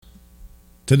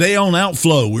Today on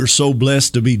Outflow, we're so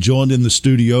blessed to be joined in the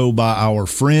studio by our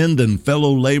friend and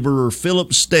fellow laborer,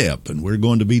 Philip Stepp, and we're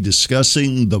going to be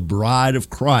discussing the Bride of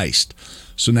Christ.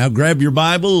 So now grab your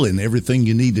Bible and everything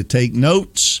you need to take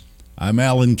notes. I'm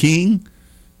Alan King,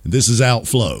 and this is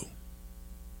Outflow.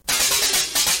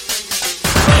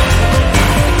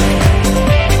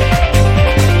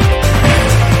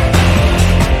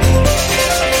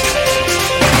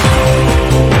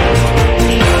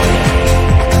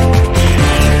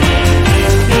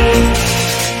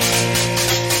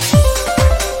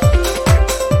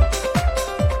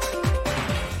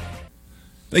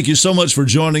 Thank you so much for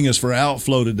joining us for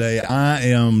Outflow today. I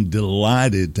am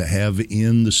delighted to have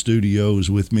in the studios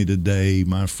with me today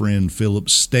my friend Philip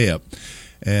Stepp.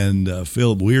 And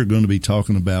Philip, we are going to be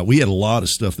talking about, we had a lot of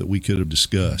stuff that we could have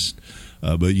discussed,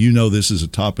 but you know this is a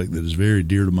topic that is very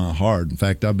dear to my heart. In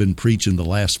fact, I've been preaching the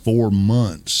last 4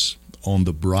 months on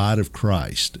the Bride of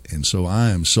Christ, and so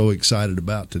I am so excited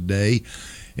about today.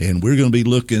 And we're going to be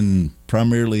looking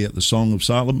primarily at the Song of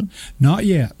Solomon. Not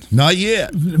yet. Not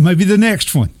yet. Maybe the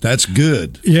next one. That's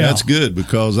good. Yeah. That's good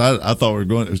because I thought we were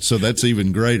going to, so that's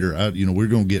even greater. We're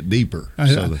going to get deeper.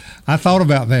 I thought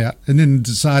about that and then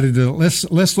decided to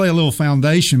let's lay a little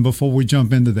foundation before we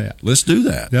jump into that. Let's do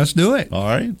that. Let's do it. All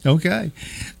right. Okay.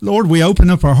 Lord, we open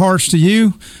up our hearts to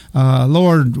you.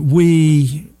 Lord,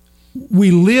 we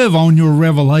live on your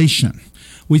revelation.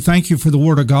 We thank you for the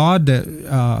Word of God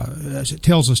that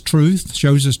tells us truth,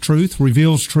 shows us truth,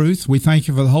 reveals truth. We thank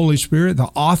you for the Holy Spirit,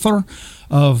 the author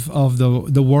of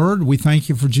the Word. We thank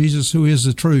you for Jesus, who is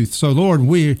the truth. So, Lord,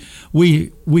 we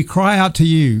cry out to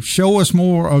you. Show us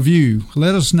more of you.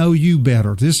 Let us know you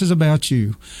better. This is about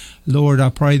you. Lord, I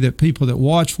pray that people that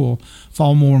watch will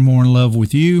fall more and more in love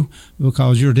with you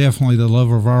because you're definitely the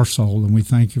lover of our soul, and we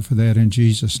thank you for that in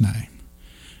Jesus' name.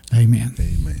 Amen.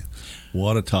 Amen.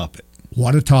 What a topic.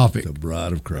 What a topic. The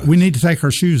Bride of Christ. We need to take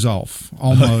our shoes off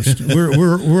almost.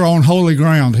 we're on holy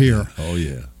ground here. Oh,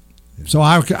 yeah. So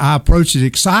I approach it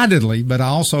excitedly, but I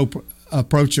also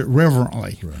approach it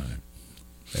reverently. Right.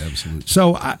 Absolutely.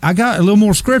 So I got a little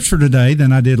more scripture today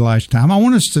than I did last time. I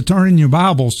want us to turn in your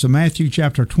Bibles to Matthew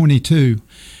chapter 22,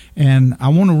 and I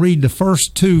want to read the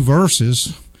first 2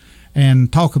 verses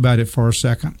and talk about it for a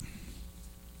second.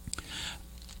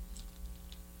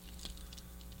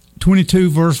 22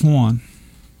 verse 1.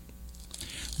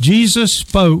 Jesus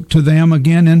spoke to them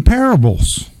again in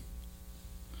parables,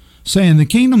 saying, the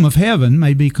kingdom of heaven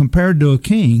may be compared to a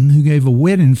king who gave a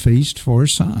wedding feast for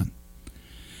his son.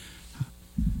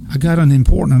 I got an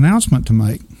important announcement to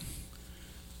make.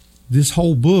 This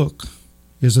whole book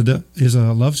is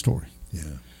a love story.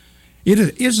 Yeah.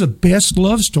 It is the best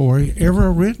love story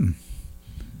ever written.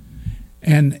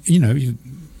 And,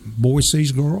 boy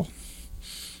sees girl,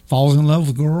 falls in love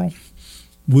with a girl,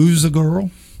 woos a girl.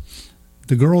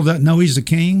 The girl doesn't know he's a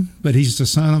king, but he's the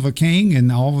son of a king, and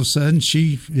all of a sudden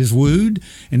she is wooed.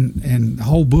 And the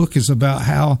whole book is about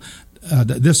how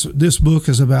this book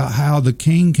is about how the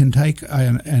king can take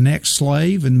an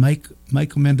ex-slave and make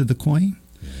him into the queen.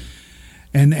 Yeah.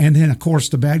 And then of course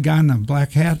the bad guy in the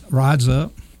black hat rides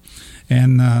up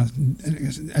and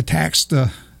attacks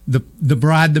the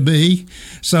bride to be.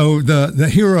 So the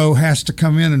hero has to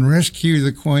come in and rescue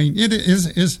the queen. It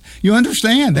is you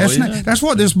understand? That's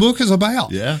what this book is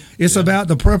about. Yeah. It's about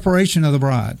the preparation of the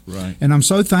bride. Right. And I'm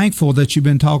so thankful that you've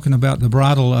been talking about the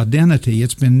bridal identity.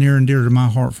 It's been near and dear to my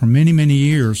heart for many, many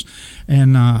years.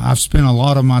 And I've spent a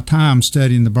lot of my time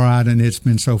studying the bride, and it's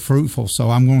been so fruitful. So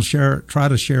I'm going to try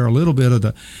to share a little bit of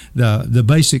the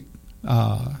basic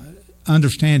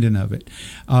understanding of it.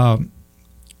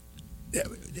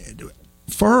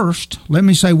 First, let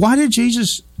me say, why did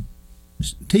Jesus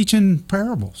teach in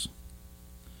parables?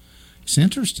 It's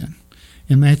interesting.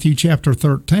 In Matthew chapter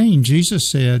 13, Jesus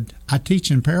said, I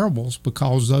teach in parables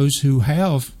because those who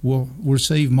have will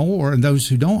receive more, and those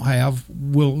who don't have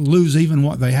will lose even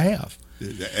what they have.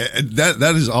 That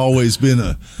has always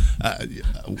been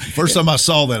first time I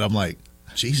saw that, I'm like,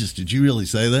 Jesus, did you really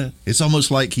say that? It's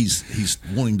almost like he's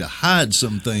wanting to hide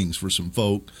some things for some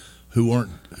folk who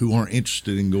aren't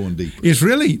interested in going deeper. It's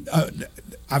really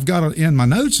I've got in my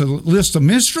notes a list of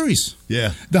mysteries.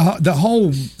 Yeah. The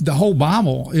whole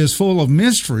Bible is full of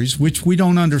mysteries which we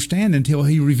don't understand until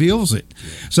he reveals it.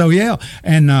 Yeah. So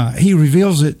and he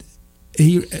reveals it.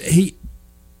 He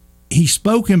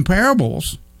spoke in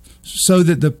parables so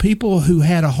that the people who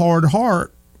had a hard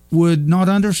heart would not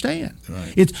understand.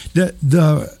 Right. It's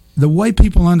the way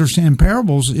people understand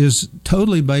parables is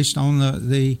totally based on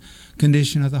the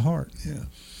condition of the heart. Yeah.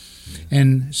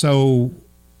 And so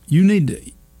you need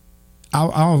to,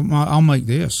 I'll make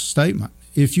this statement.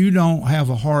 If you don't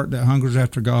have a heart that hungers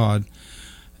after God,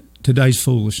 today's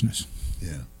foolishness.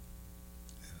 Yeah.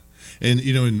 And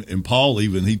and Paul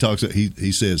even he talks.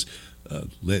 He says,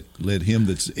 let him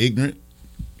that's ignorant,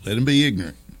 let him be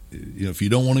ignorant. If you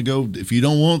don't want to go, if you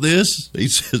don't want this, he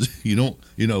says you don't.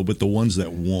 But the ones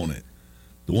that want it,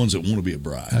 the ones that want to be a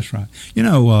bride. That's right.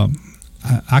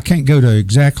 I can't go to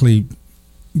exactly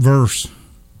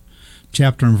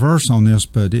chapter and verse on this,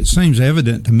 but it seems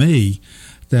evident to me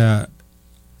that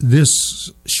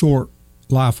this short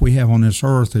life we have on this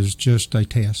earth is just a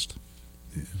test.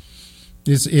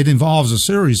 It involves a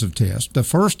series of tests. The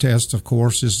first test, of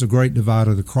course, is the great divide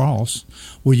of the cross,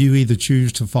 where you either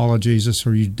choose to follow Jesus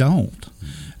or you don't.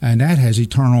 And that has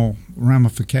eternal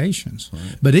ramifications.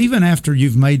 Right. But even after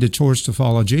you've made the choice to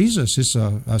follow Jesus, it's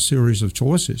a series of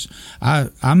choices.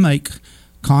 I make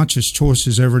conscious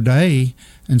choices every day,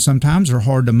 and sometimes they're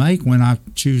hard to make when I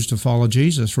choose to follow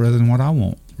Jesus rather than what I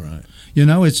want. Right.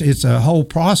 It's a whole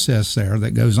process there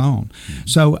that goes on. Mm-hmm.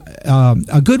 So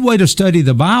a good way to study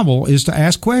the Bible is to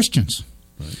ask questions.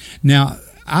 Right. Now,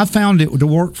 I found it to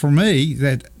work for me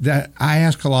that I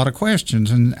ask a lot of questions.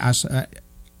 And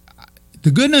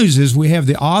the good news is we have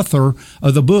the author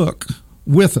of the book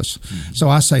with us. Mm-hmm. So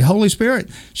I say, Holy Spirit,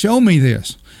 show me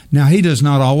this. Now, he does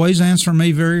not always answer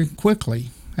me very quickly.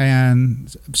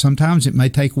 And sometimes it may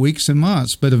take weeks and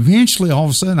months, but eventually, all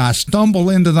of a sudden, I stumble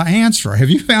into the answer. Have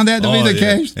you found that to be the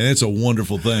case? And it's a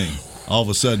wonderful thing. All of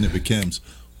a sudden, it becomes,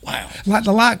 wow. Like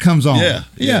the light comes on.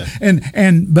 Yeah.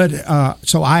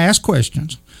 So I ask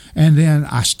questions, and then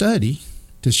I study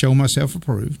to show myself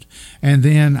approved, and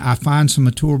then I find some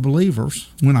mature believers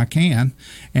when I can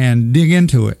and dig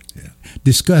into it,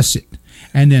 discuss it.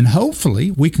 And then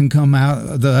hopefully we can come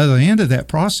out the other end of that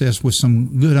process with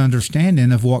some good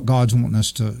understanding of what God's wanting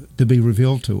us to be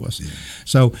revealed to us. Yeah.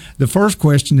 So the first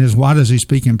question is, why does he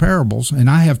speak in parables? And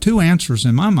I have two answers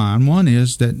in my mind. One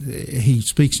is that he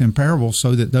speaks in parables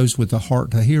so that those with the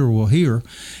heart to hear will hear,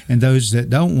 and those that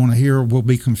don't want to hear will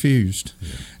be confused. Yeah.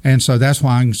 And so that's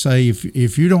why I can say,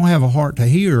 if you don't have a heart to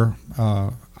hear,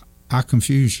 I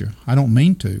confuse you. I don't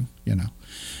mean to,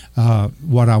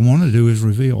 what I want to do is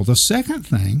reveal. The second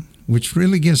thing, which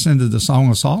really gets into the Song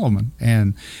of Solomon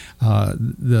and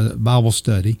the Bible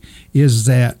study, is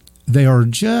that they are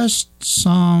just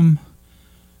some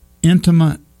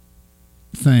intimate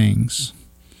things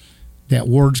that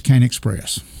words can't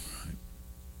express.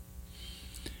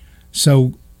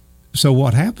 So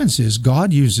what happens is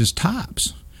God uses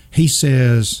types. He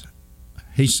says,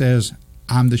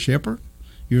 I'm the shepherd,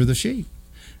 you're the sheep.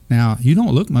 Now, you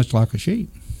don't look much like a sheep.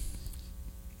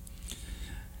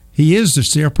 He is the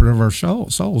shepherd of our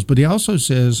souls, but he also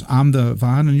says, I'm the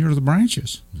vine and you're the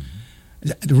branches.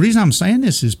 Mm-hmm. The reason I'm saying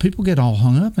this is people get all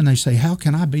hung up and they say, how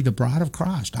can I be the bride of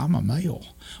Christ? I'm a male.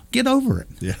 Get over it.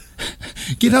 Yeah.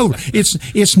 Get over it.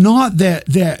 It's not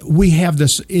that we have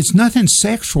this, it's nothing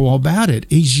sexual about it.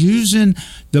 He's using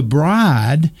the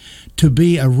bride to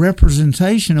be a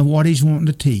representation of what he's wanting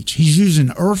to teach. He's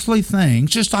using earthly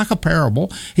things, just like a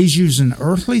parable. He's using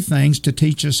earthly things to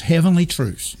teach us heavenly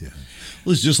truths. Yeah.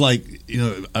 Well, it's just like,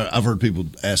 I've heard people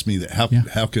ask me that, how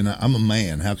can I'm a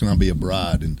man, how can I be a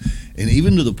bride? And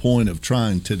even to the point of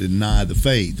trying to deny the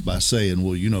faith by saying,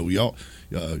 well, y'all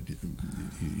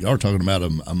are talking about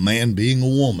a man being a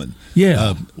woman.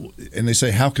 Yeah. And they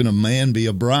say, how can a man be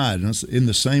a bride? And it's in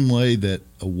the same way that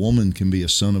a woman can be a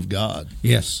son of God.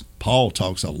 Yes. Paul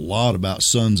talks a lot about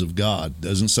sons of God.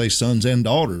 Doesn't say sons and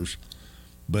daughters,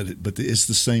 but it's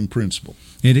the same principle.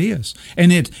 It is.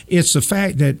 And it's the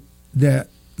fact that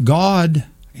God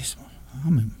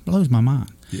blows my mind.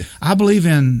 Yeah. I believe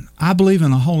in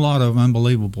a whole lot of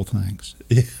unbelievable things.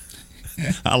 Yeah.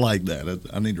 I like that.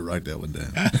 I need to write that one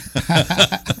down.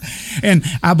 And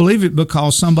I believe it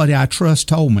because somebody I trust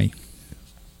told me.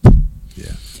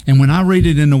 Yeah. And when I read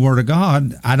it in the Word of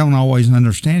God, I don't always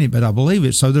understand it, but I believe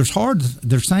it. So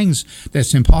there's things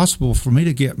that's impossible for me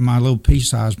to get my little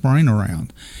pea-sized brain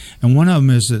around. And one of them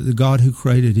is that the God who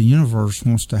created the universe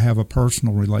wants to have a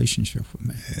personal relationship with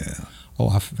me. Yeah.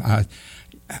 Oh,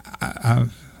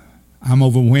 I'm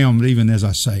overwhelmed even as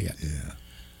I say it. Yeah.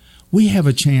 We have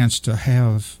a chance to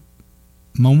have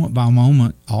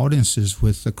moment-by-moment audiences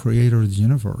with the Creator of the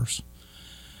universe.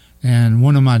 And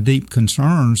one of my deep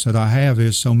concerns that I have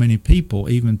is so many people,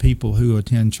 even people who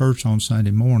attend church on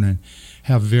Sunday morning,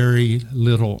 have very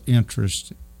little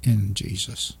interest in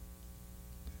Jesus.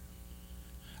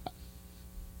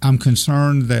 I'm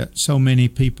concerned that so many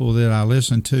people that I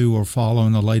listen to are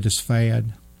following the latest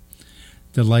fad,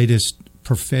 the latest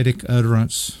prophetic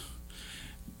utterance,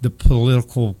 the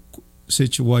political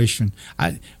situation.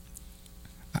 I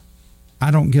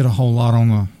don't get a whole lot on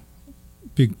the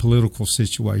big political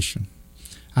situation.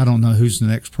 I don't know who's the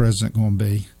next president going to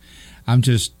be.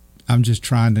 I'm just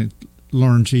trying to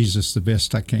learn Jesus the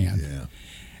best I can. Yeah.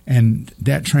 And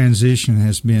that transition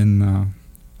has been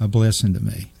a blessing to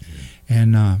me. Yeah.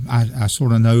 And I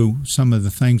sort of know some of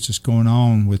the things that's going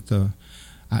on with the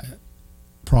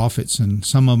prophets, and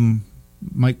some of them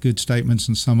make good statements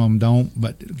and some of them don't.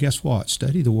 But guess what?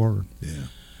 Study the Word. Yeah.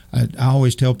 I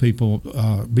always tell people,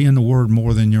 be in the Word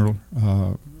more than you're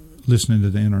listening to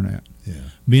the internet. Yeah.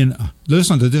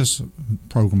 Listen to this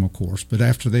program, of course, but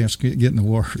after this, get in the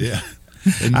Word. Yeah.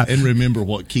 And remember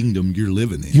what kingdom you're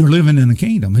living in. You're living in a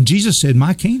kingdom. And Jesus said,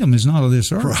 my kingdom is not of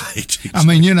this earth. Right. Exactly. I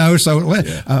mean, so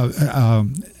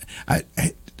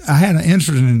I had an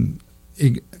interesting.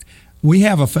 We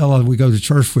have a fellow we go to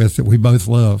church with that we both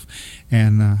love,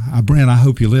 and Brent, I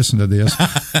hope you listen to this.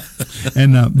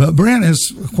 But Brent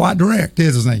is quite direct,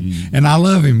 isn't he? Mm. And I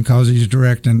love him because he's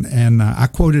direct. And I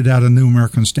quoted out a New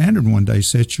American Standard one day: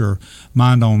 "Set your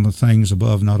mind on the things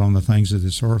above, not on the things of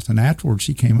this earth." And afterwards,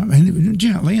 he came up and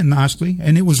gently and nicely,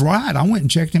 and it was right. I went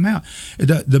and checked him out.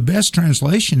 The best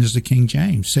translation is the King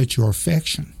James: "Set your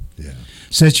affection." Yeah.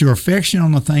 Set your affection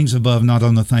on the things above, not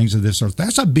on the things of this earth.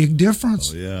 That's a big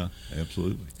difference. Oh, yeah,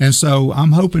 absolutely. And so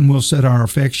I'm hoping we'll set our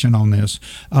affection on this.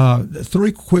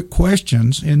 3 quick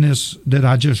questions in this that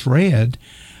I just read.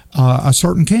 A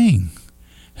certain king.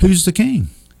 Who's the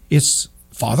king? It's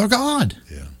Father God.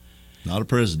 Yeah. Not a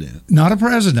president. Not a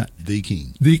president. The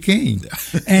king. The king.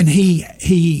 And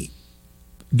he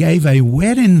gave a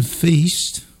wedding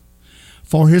feast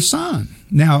for his son.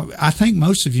 Now, I think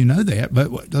most of you know that,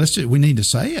 but we need to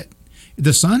say it.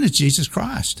 The Son is Jesus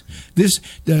Christ.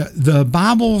 The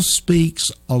Bible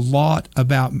speaks a lot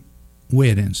about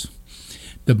weddings.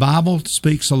 The Bible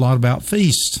speaks a lot about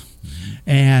feasts. Mm-hmm.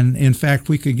 And in fact,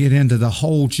 we could get into the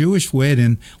whole Jewish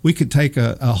wedding. We could take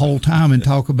a whole time and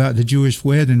talk about the Jewish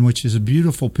wedding, which is a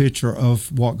beautiful picture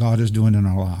of what God is doing in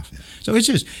our life. Yeah. So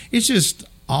it's just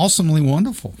awesomely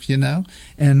wonderful,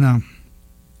 And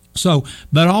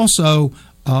but also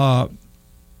the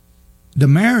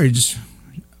marriage,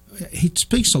 he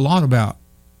speaks a lot about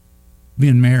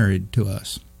being married to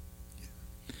us.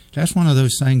 That's one of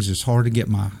those things that's hard to get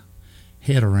my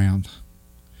head around,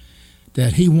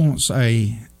 that he wants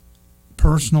a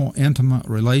personal, intimate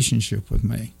relationship with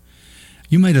me.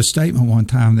 You made a statement one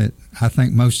time that I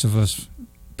think most of us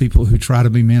people who try to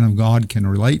be men of God can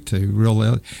relate to.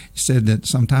 You said that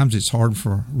sometimes it's hard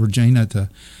for Regina to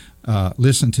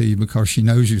listen to you because she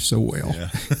knows you so well. Yeah.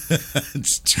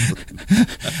 It's true.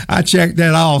 I checked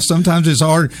that off. Sometimes it's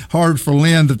hard for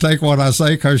Lynn to take what I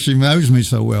say because she knows me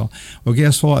so well. Well,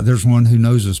 guess what? There's one who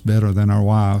knows us better than our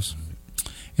wives,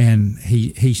 and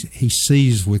he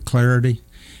sees with clarity.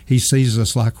 He sees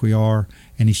us like we are,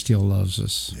 and he still loves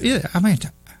us. Yeah, I mean,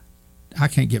 I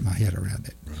can't get my head around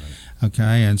it. Right.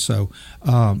 Okay, and so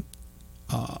a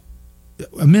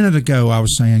minute ago I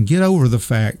was saying, get over the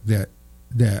fact that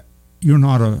you're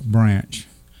not a branch.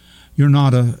 You're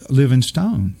not a living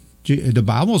stone. The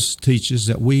Bible teaches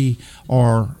that we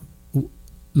are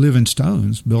living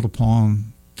stones built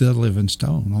upon the living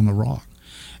stone, on the rock.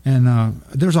 And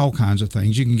there's all kinds of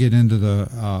things. You can get into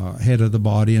the head of the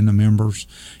body and the members.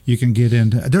 You can get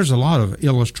into, there's a lot of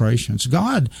illustrations.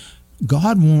 God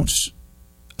wants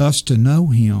us to know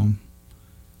him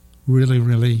really,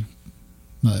 really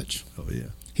much. Oh, yeah.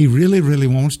 He really, really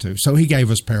wants to. So he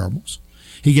gave us parables.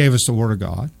 He gave us the Word of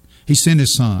God. He sent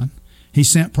his Son. He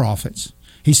sent prophets.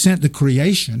 He sent the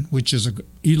creation, which is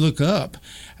you look up.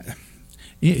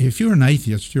 If you're an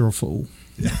atheist, you're a fool.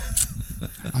 Yeah.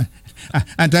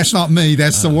 And that's not me.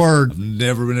 That's the Word. I've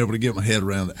never been able to get my head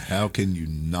around it. How can you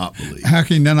not believe? How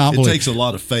can you not believe? It takes a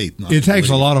lot of faith. It takes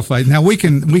a lot of faith. Now we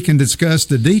can discuss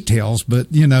the details,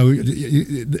 but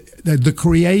the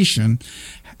creation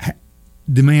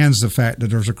demands the fact that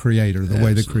there's a creator, the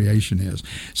way the creation is.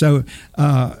 So,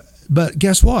 but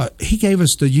guess what? He gave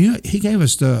us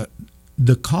the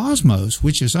cosmos,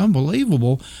 which is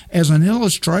unbelievable, as an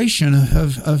illustration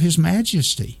of his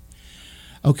majesty.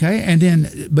 Okay, and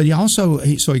then, but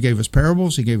he gave us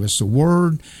parables. He gave us the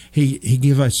Word. He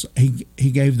gave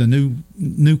the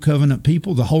new covenant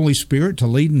people the Holy Spirit to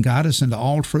lead and guide us into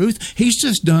all truth. He's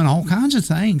just done all kinds of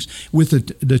things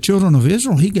with the children of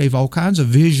Israel. He gave all kinds of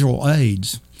visual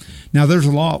aids. Now, there's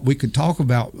a lot we could talk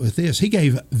about with this. He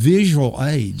gave visual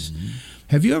aids. Mm-hmm.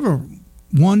 Have you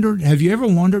ever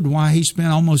wondered why he spent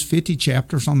almost 50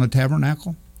 chapters on the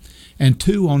tabernacle and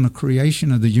 2 on the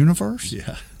creation of the universe?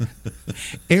 Yeah.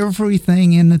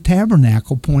 Everything in the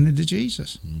tabernacle pointed to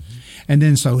Jesus. Mm-hmm. And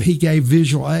then so he gave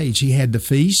visual aids. He had the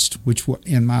feast, which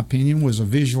in my opinion was a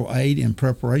visual aid in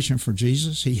preparation for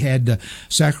Jesus. He had the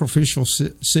sacrificial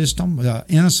system.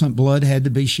 Innocent blood had to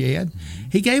be shed.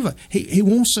 Mm-hmm. He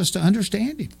wants us to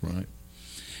understand him. Right.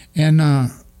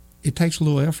 And it takes a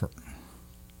little effort.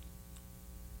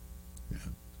 Yeah.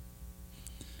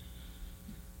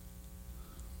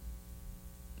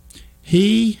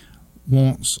 He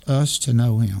wants us to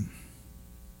know him.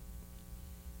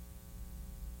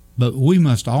 But we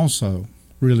must also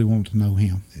really want to know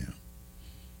him. Yeah.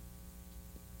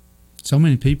 So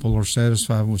many people are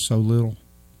satisfied with so little.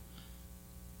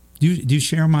 Do you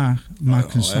share my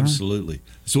concern? Absolutely.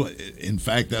 So, in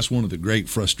fact, that's one of the great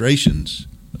frustrations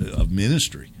of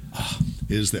ministry,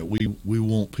 is that we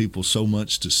want people so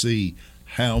much to see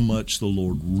how much the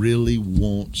Lord really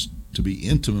wants to be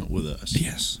intimate with us.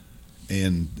 Yes.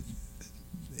 And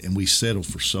we settle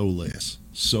for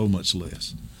so much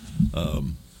less.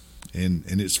 And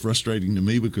it's frustrating to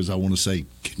me because I want to say,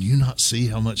 can you not see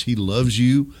how much he loves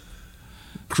you?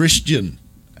 Christian,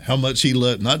 how much he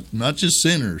loves, not just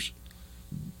sinners,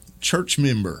 church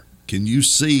member, can you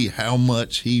see how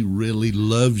much he really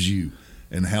loves you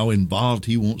and how involved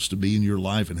he wants to be in your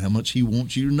life and how much he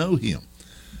wants you to know him?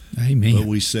 Amen. But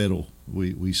we settle.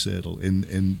 We settle.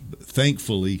 And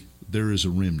thankfully, there is a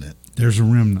remnant. There's a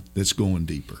remnant that's going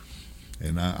deeper.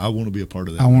 And I want to be a part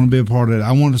of that. I want to be a part of it.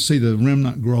 I want to see the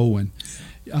remnant growing.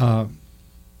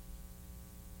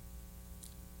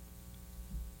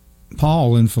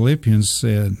 Paul in Philippians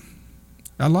said,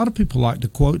 a lot of people like to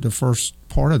quote the first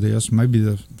part of this, maybe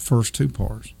the first two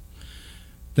parts,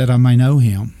 that I may know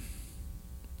him.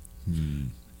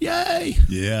 Yay!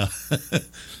 Yeah.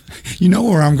 You know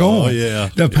where I'm going. Oh, yeah.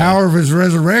 The power of his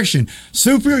resurrection.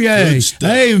 Super yay. Good stuff.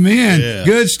 Amen. Yeah.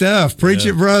 Good stuff. Preach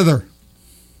Yeah. it, brother.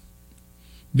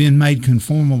 Being made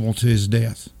conformable to his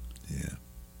death. Yeah.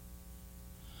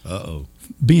 Uh-oh.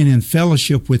 Being in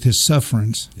fellowship with his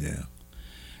sufferings. Yeah.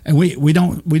 And we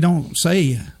don't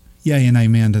say yay and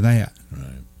amen to that.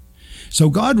 Right. So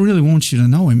God really wants you to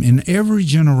know him. In every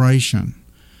generation,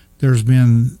 there's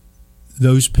been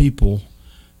those people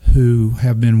who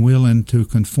have been willing to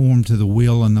conform to the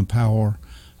will and the power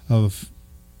of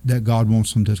that God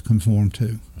wants them to conform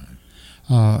to.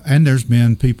 Right. And there's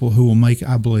been people who will make,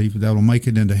 I believe, that will make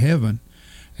it into heaven,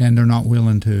 and they're not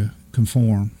willing to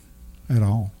conform at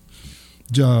all.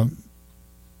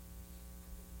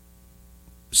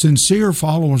 Sincere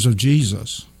followers of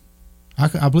Jesus,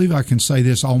 I believe I can say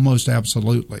this almost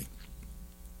absolutely.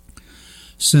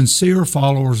 Sincere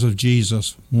followers of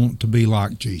Jesus want to be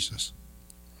like Jesus.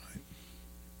 Right.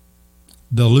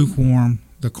 The lukewarm,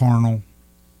 the carnal,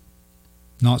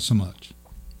 not so much.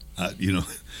 The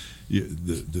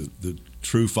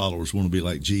true followers want to be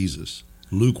like Jesus.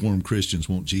 Lukewarm Christians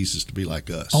want Jesus to be like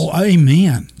us. Oh,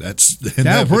 amen.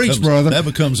 That preach, brother. That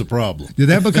becomes a problem.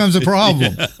 That becomes a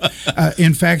problem.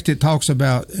 In fact, it talks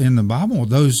about in the Bible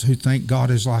those who think God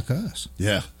is like us.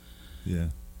 Yeah.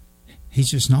 Yeah.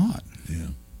 He's just not.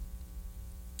 Yeah.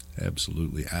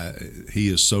 Absolutely. He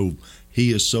is so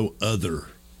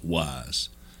otherwise.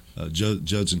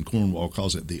 Judson Cornwall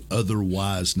calls it the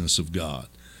otherwiseness of God.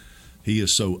 He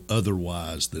is so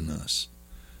otherwise than us.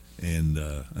 And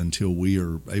until we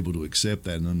are able to accept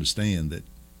that and understand that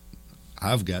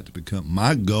I've got to become,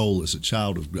 my goal as a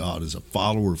child of God, as a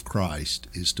follower of Christ,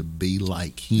 is to be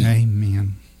like him.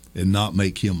 Amen. And not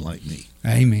make him like me.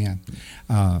 Amen.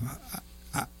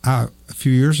 A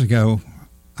few years ago,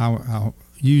 I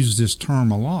used this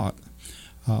term a lot.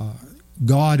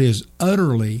 God is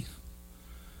utterly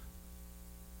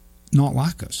not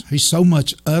like us. He's so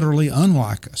much utterly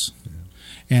unlike us. Yeah.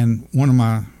 And one of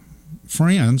my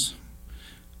friends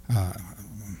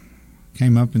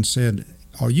came up and said,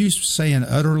 "Are you saying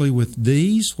utterly with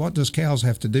D's? What does cows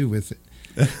have to do with it?"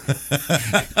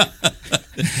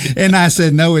 And I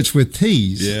said, "No, it's with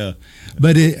T's." Yeah.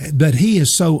 But he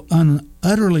is so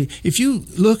utterly. If you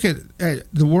look at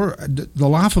the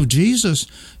life of Jesus,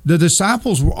 the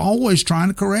disciples were always trying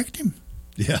to correct him.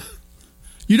 Yeah.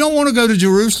 You don't want to go to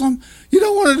Jerusalem. You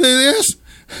don't want to do this.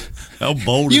 How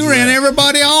bold! You ran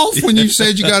everybody off when you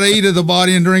said you got to eat of the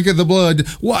body and drink of the blood.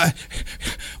 Why,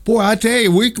 boy? I tell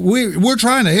you, we're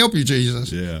trying to help you,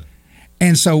 Jesus. Yeah.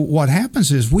 And so what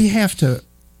happens is we have to.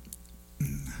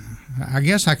 I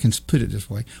guess I can put it this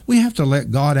way: we have to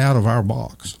let God out of our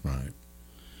box. Right.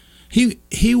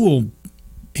 He will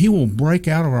break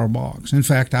out of our box. In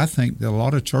fact, I think that a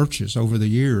lot of churches over the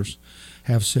years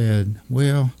have said,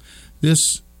 "Well,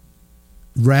 this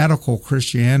radical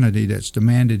Christianity that's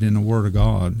demanded in the Word of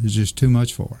God is just too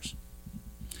much for us."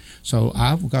 So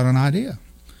I've got an idea.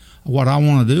 What I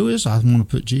want to do is I want to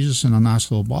put Jesus in a nice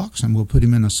little box, and we'll put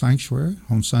him in a sanctuary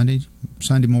on Sunday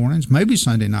mornings, maybe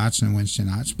Sunday nights and Wednesday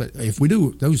nights. But if we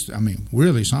do those,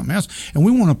 really something else. And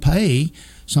we want to pay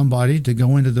somebody to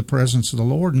go into the presence of the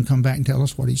Lord and come back and tell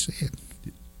us what he said.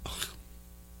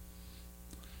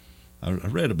 I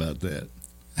read about that.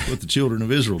 What the children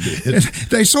of Israel did.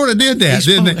 They sort of did that,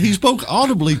 didn't they? He spoke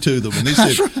audibly to them, and he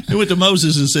said, he went to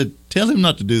Moses and said, "Tell him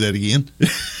not to do that again."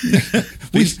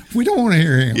 We don't want to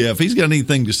hear him. Yeah, if he's got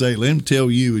anything to say, let him tell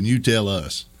you, and you tell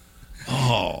us.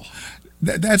 Oh,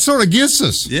 that sort of gets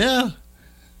us. yeah.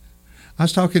 I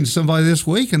was talking to somebody this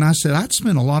week, and I said I'd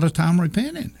spent a lot of time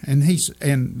repenting,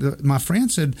 and my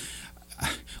friend said,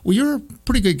 "Well, you're a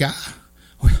pretty good guy."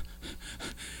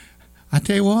 I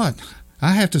tell you what,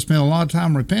 I have to spend a lot of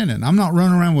time repenting. I'm not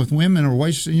running around with women or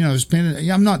wasting,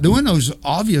 spending. I'm not doing those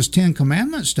obvious 10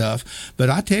 Commandment stuff. But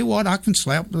I tell you what, I can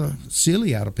slap the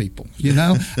silly out of people.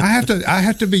 I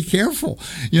have to be careful.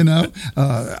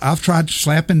 I've tried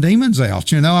slapping demons out.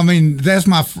 That's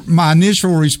my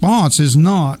initial response is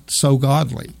not so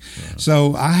godly. Right.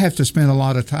 So I have to spend a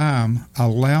lot of time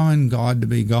allowing God to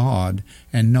be God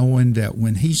and knowing that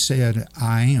when He said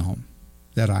I am,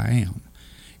 that I am,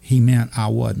 He meant I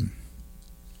wasn't.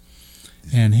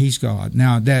 And He's God.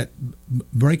 Now, that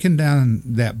breaking down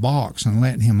that box and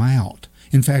letting Him out,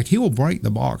 in fact, He will break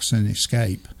the box and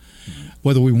escape,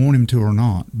 whether we want Him to or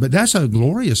not. But that's a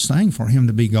glorious thing for Him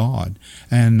to be God.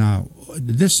 And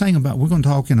this thing about, we're going to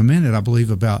talk in a minute, I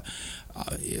believe, about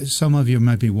some of you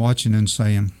may be watching and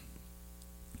saying,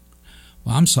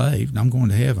 well, I'm saved, I'm going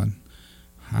to heaven.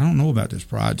 I don't know about this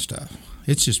pride stuff.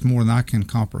 It's just more than I can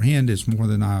comprehend. It's more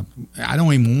than I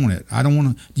don't even want it. I don't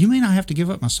want to. Do you mean I have to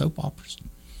give up my soap operas?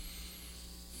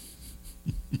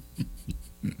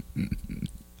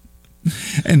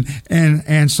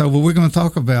 and so what we're going to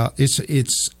talk about,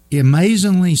 it's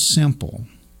amazingly simple,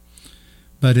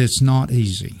 but it's not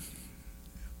easy.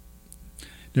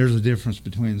 There's a difference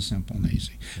between simple and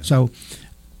easy. Yeah. So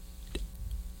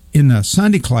in the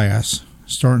Sunday class,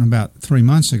 starting about 3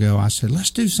 months ago, I said, let's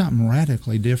do something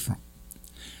radically different.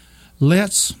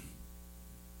 Let's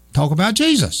talk about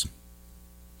Jesus.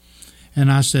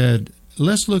 And I said,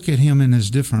 let's look at Him in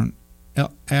His different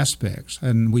aspects.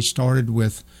 And we started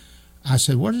with, I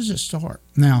said, where does it start?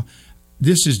 Now,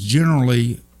 this is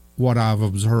generally what I've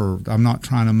observed. I'm not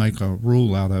trying to make a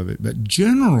rule out of it, but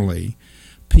generally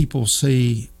people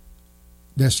see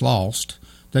that's lost.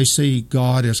 They see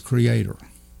God as creator,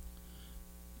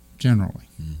 generally.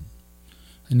 Mm-hmm.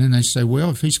 And then they say, well,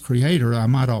 if He's creator, I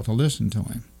might ought to listen to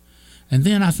Him. And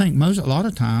then I think a lot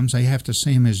of times they have to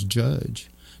see Him as judge.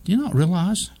 Do you not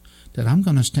realize that I'm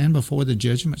going to stand before the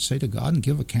judgment seat of God and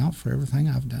give account for everything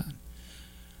I've done?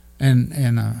 And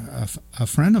a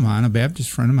friend of mine, a Baptist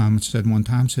friend of mine, said one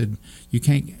time,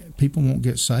 people won't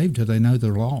get saved till they know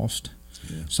they're lost.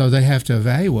 Yeah. So they have to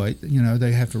evaluate,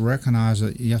 they have to recognize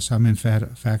that, yes, I'm in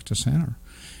fact a sinner.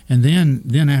 And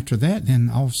then after that, then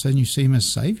all of a sudden you see Him as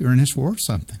Savior, and it's worth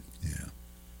something.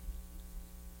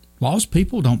 Lost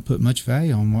people don't put much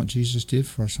value on what Jesus did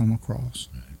for us on the cross.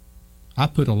 Right. I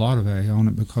put a lot of value on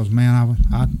it because, man,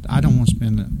 I don't want to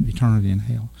spend eternity in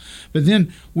hell. But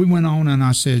then we went on, and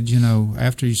I said,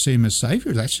 after you see Him as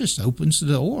Savior, that just opens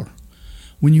the door.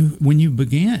 When you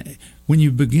begin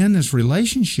this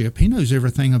relationship, He knows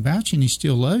everything about you, and He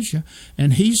still loves you,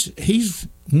 and He's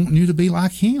wanting you to be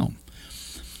like Him.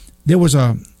 There was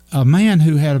a man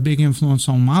who had a big influence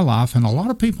on my life and a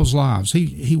lot of people's lives.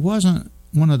 He wasn't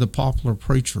one of the popular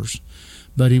preachers,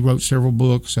 but he wrote several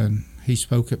books and he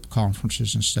spoke at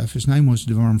conferences and stuff. His name was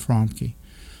DeVern Fromke,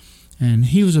 and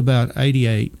he was about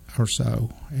 88 or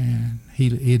so, and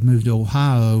he had moved to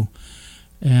Ohio,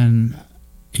 and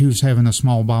he was having a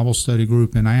small Bible study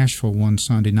group in Asheville one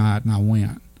Sunday night, and I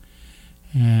went,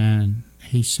 and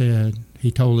he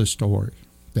told this story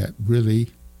that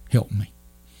really helped me,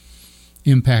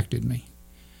 impacted me.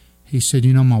 He said,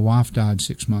 my wife died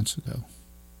 6 months ago.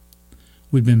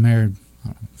 We'd been married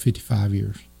 55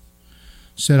 years.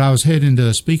 Said I was heading to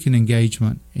a speaking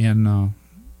engagement in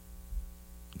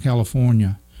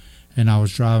California, and I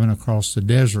was driving across the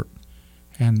desert,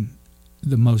 and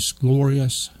the most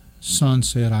glorious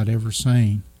sunset I'd ever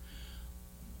seen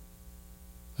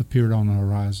appeared on the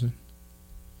horizon.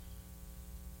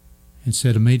 And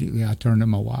said immediately I turned to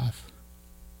my wife.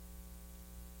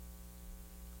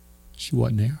 She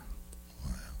wasn't there.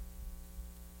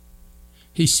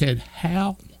 He said,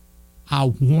 how I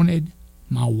wanted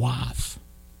my wife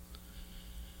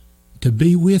to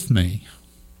be with me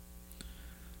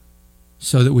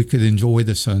so that we could enjoy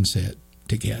the sunset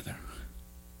together.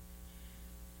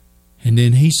 And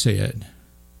then he said,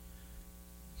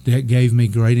 that gave me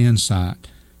great insight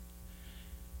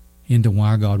into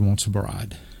why God wants a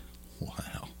bride.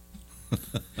 Wow.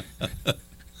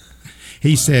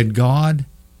 He said, God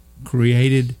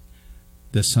created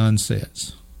the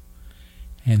sunsets.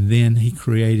 And then He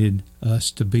created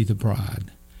us to be the bride,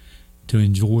 to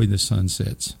enjoy the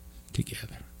sunsets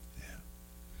together. Yeah.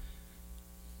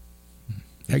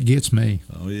 That gets me.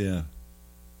 Oh, yeah.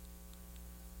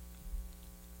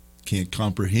 Can't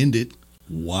comprehend it,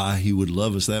 why he would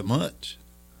love us that much,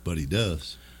 but he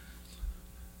does.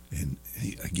 And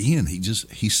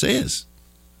he says,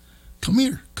 come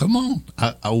here, come on.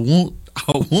 I want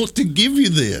to give you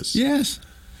this. Yes.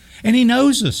 And he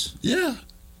knows us. Yeah.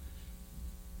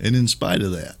 And in spite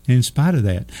of that. In spite of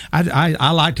that.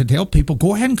 I like to tell people,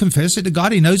 go ahead and confess it to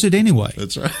God. He knows it anyway.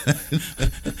 That's right.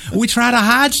 We try to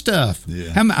hide stuff.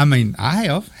 Yeah. I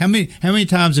have. How many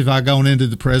times have I gone into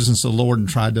the presence of the Lord and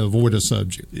tried to avoid a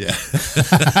subject? Yeah.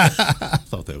 I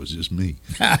thought that was just me.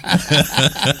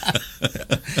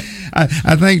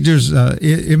 I think there's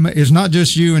it's not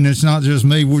just you and it's not just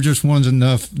me. We're just ones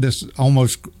enough that's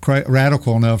almost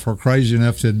radical enough or crazy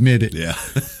enough to admit it. Yeah.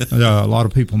 A lot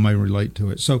of people may relate to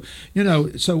it. So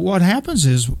what happens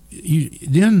is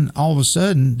then all of a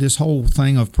sudden this whole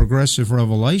thing of progressive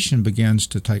revelation begins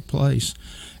to take place,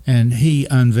 and he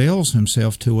unveils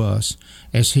himself to us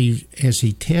as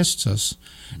he tests us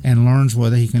and learns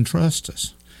whether he can trust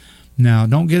us. Now,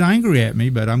 don't get angry at me,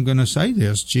 but I'm going to say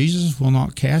this. Jesus will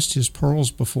not cast his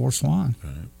pearls before swine.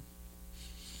 Right.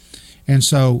 And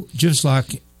so just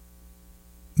like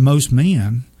most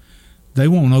men, they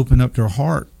won't open up their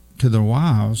heart to their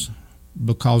wives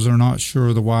because they're not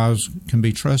sure the wives can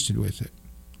be trusted with it.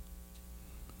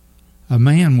 A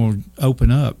man will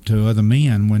open up to other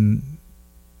men when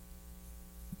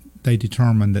they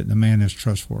determine that the man is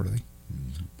trustworthy.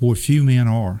 Mm-hmm. Boy, few men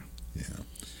are. Yeah.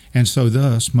 And so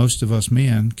thus, most of us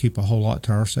men keep a whole lot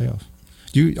to ourselves.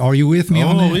 Are you with me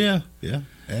on that? Oh, yeah. Yeah,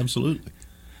 absolutely.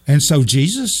 And so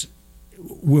Jesus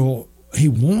he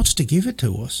wants to give it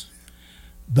to us,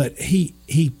 but he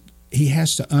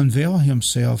has to unveil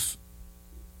himself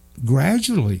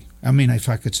gradually. I mean, if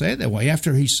I could say it that way,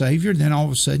 after he's Savior, then all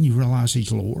of a sudden you realize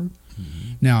he's Lord.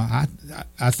 Mm-hmm. Now,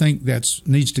 I think that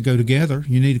needs to go together.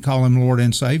 You need to call him Lord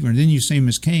and Savior, and then you see him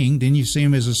as King. Then you see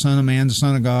him as the Son of Man, the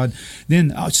Son of God.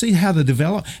 Then see how they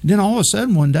develop. Then all of a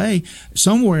sudden, one day,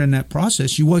 somewhere in that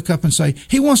process, you wake up and say,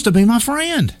 he wants to be my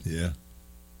friend. Yeah.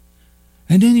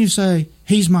 And then you say,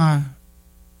 he's my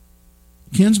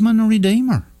kinsman and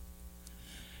redeemer.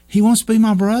 He wants to be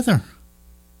my brother.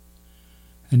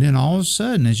 And then all of a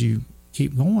sudden, as you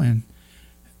keep going,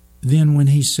 then when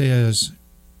he says,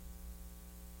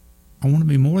 I want to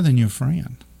be more than your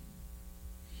friend,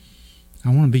 I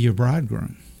want to be your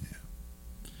bridegroom,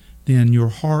 then your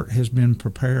heart has been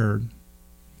prepared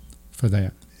for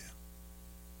that. Yeah.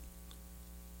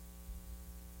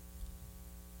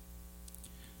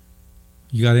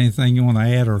 You got anything you want to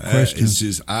add or questions? It's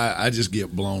just I just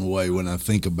get blown away when I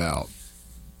think about,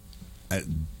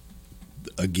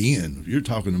 again, you're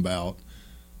talking about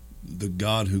the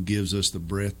God who gives us the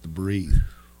breath to breathe,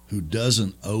 who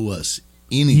doesn't owe us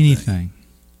anything,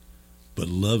 but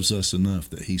loves us enough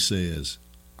that he says,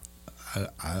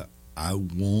 I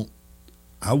want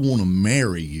to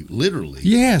marry you, literally.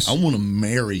 Yes. I want to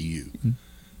marry you.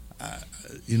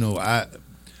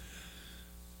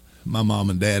 My mom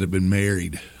and dad have been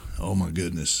married, oh my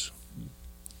goodness,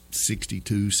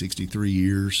 62, 63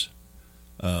 years.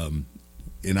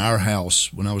 In our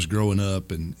house, when I was growing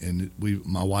up, and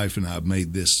my wife and I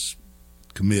made this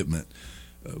commitment,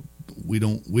 we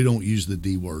don't use the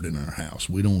D word in our house.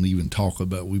 We don't even talk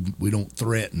about, we don't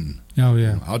threaten. Oh,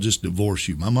 yeah. I'll just divorce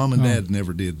you. My mom and dad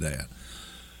never did that.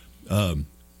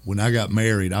 When I got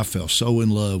married, I fell so in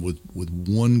love with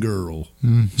one girl,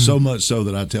 mm-hmm. so much so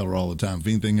that I tell her all the time, if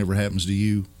anything ever happens to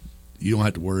you, you don't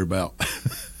have to worry about.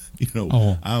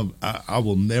 I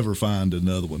will never find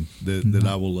another one that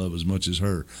I will love as much as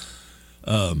her.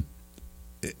 And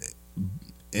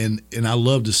I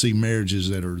love to see marriages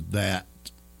that are that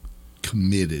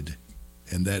committed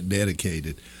and that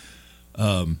dedicated.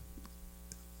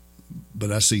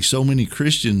 But I see so many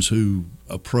Christians who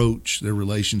approach their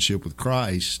relationship with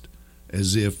Christ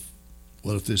as if,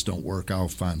 well, if this don't work, I'll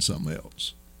find something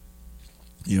else.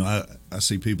 I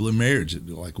see people in marriage that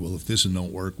are like, well, if this one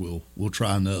don't work, we'll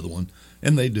try another one.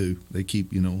 And they do. They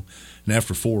keep, and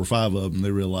after 4 or 5 of them,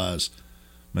 they realize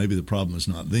maybe the problem is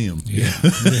not them. Yeah.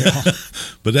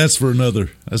 But that's for another.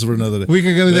 We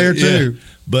could go there too. Yeah.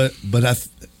 But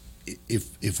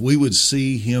if we would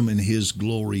see him in his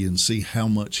glory and see how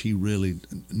much he really,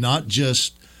 not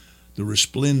just the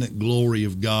resplendent glory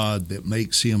of God that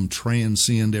makes him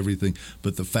transcend everything,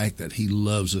 but the fact that he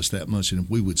loves us that much, and if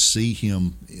we would see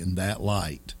him in that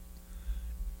light,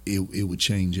 it would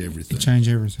change everything. It'd change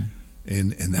everything.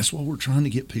 And that's what we're trying to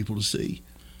get people to see,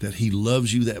 that he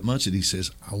loves you that much that he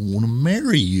says, I want to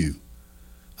marry you.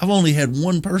 I've only had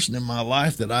one person in my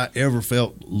life that I ever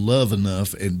felt love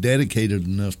enough and dedicated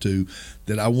enough to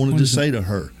that I wanted to say to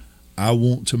her, I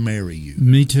want to marry you.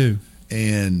 Me too.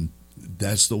 And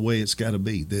that's the way it's got to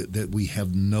be, that we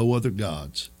have no other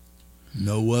gods,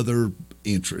 no other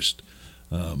interest.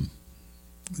 But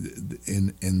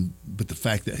the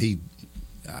fact that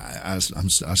I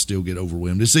still get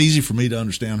overwhelmed. It's easy for me to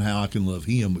understand how I can love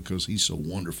him because he's so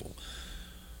wonderful.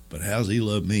 But how's he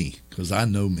love me? Because I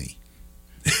know me.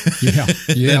 Yeah.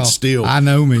 I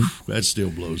know me. That still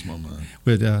blows my mind.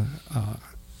 But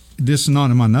this is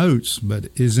not in my notes, but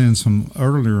is in some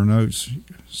earlier notes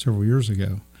several years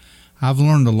ago. I've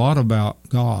learned a lot about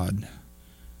God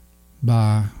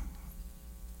by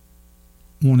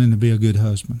wanting to be a good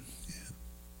husband. Yeah.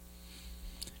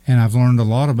 And I've learned a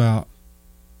lot about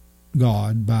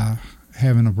God by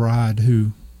having a bride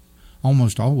who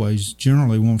almost always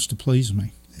generally wants to please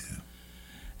me. Yeah.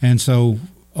 And so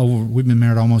we've been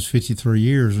married almost 53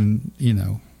 years, and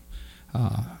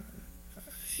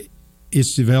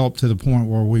it's developed to the point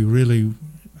where we really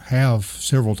have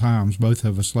several times both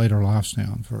of us laid our lives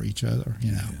down for each other,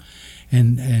 Yeah.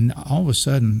 and all of a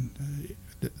sudden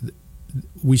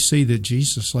we see that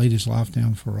Jesus laid his life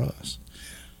down for us.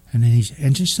 And then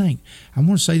and just think, I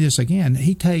want to say this again,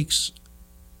 he takes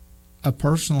a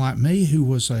person like me who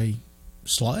was a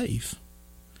slave,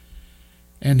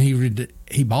 and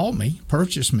he bought me,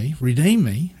 purchased me, redeemed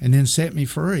me, and then set me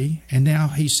free, and now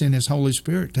he sent his Holy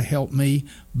Spirit to help me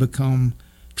become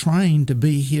trained to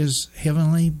be his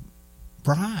heavenly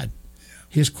bride,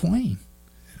 his queen.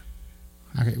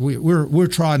 Okay, we're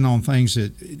trotting on things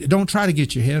that don't try to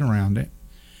get your head around it.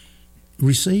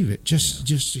 Receive it.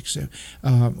 Just accept.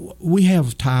 We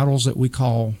have titles that we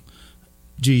call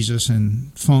Jesus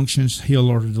and functions,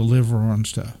 healer, deliverer, and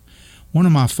stuff. One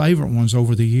of my favorite ones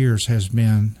over the years has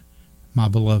been my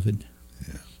beloved.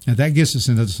 Yeah. And that gets us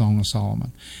into the Song of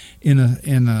Solomon. In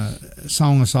a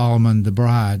Song of Solomon, the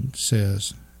bride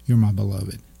says, "You're my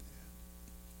beloved."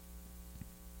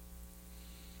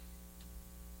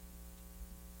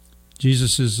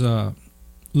 Jesus is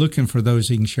looking for those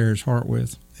he can share his heart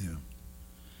with. Yeah.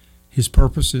 His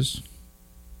purposes,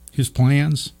 his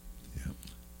plans. Yeah.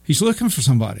 He's looking for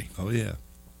somebody. Oh yeah.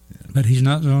 But he's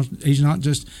not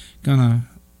just going to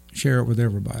share it with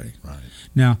everybody. Right.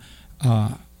 Now,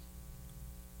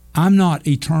 I'm not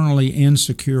eternally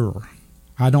insecure.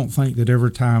 I don't think that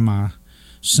every time I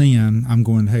sin, I'm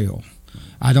going to hell.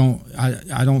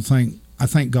 I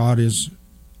think God is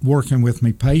working with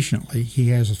me patiently. He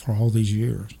has for all these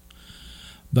years.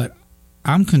 But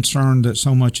I'm concerned that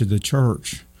so much of the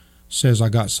church says I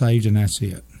got saved and that's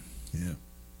it. Yeah.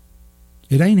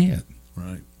 It ain't it.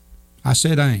 Right. I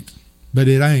said ain't, but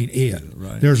it ain't it. Yeah,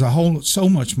 right. There's so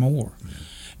much more. Yeah.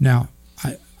 Now,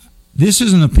 this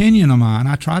is an opinion of mine.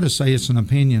 I try to say it's an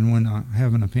opinion when I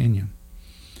have an opinion.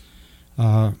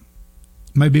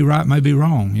 May be right, may be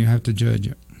wrong. You have to judge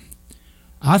it.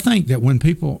 I think that when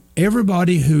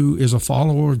everybody who is a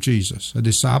follower of Jesus, a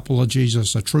disciple of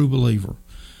Jesus, a true believer,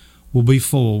 will be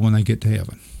full when they get to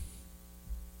heaven.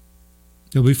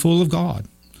 They'll be full of God.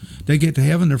 They get to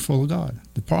heaven, they're full of God.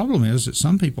 The problem is that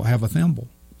some people have a thimble.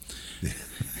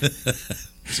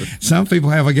 Some people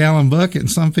have a gallon bucket, and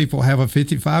some people have a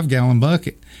 55-gallon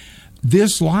bucket.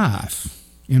 This life,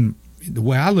 in the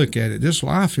way I look at it, this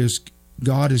life is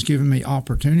God has given me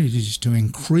opportunities to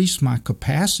increase my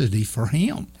capacity for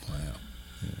Him. Wow.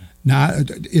 Yeah. Now,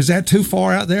 is that too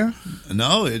far out there?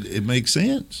 No, it makes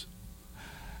sense.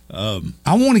 I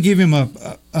want to give him a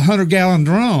 100-gallon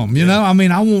drum. You know, I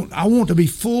mean, I want to be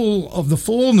full of the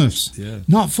fullness,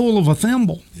 not full of a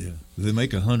thimble. Yeah. Do they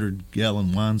make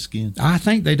 100-gallon wineskin? I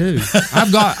think they do.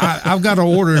 I've got to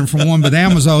order them from one, but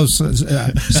Amazon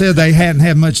said they hadn't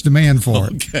had much demand for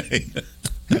it. Okay.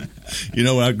 You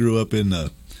know, I grew up in,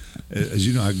 as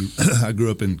you know, I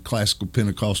grew up in classical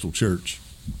Pentecostal church.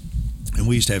 And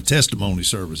we used to have testimony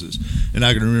services, and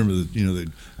I can remember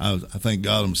that I thank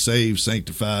God I'm saved,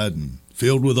 sanctified, and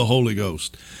filled with the Holy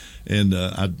Ghost. And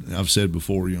I've said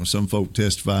before, some folk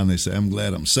testify and they say, "I'm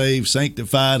glad I'm saved,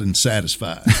 sanctified, and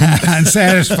satisfied." And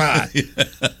satisfied. Yeah.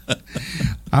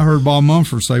 I heard Bob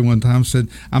Mumford say one time,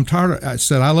 "I'm tired." I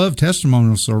said, "I love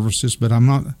testimonial services, but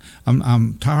I'm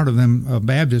tired of them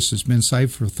Baptists that's been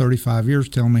saved for 35 years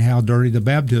telling me how dirty the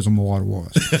baptism water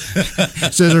was."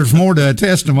 Said there's more to a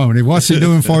testimony. What's he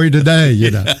doing for you today?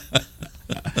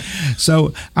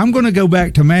 So I'm going to go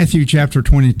back to Matthew chapter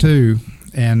 22,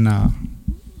 and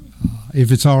if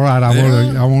it's all right,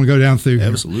 I want to go down through here.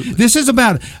 Absolutely. This is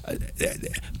about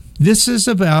This is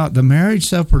about the marriage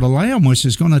supper of the Lamb, which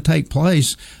is going to take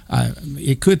place.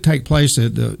 It could take place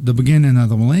at the beginning of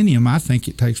the millennium. I think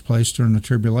it takes place during the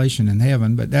tribulation in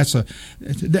heaven. But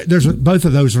both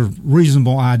of those are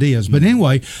reasonable ideas. But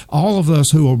anyway, all of us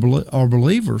who are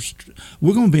believers,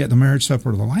 we're going to be at the marriage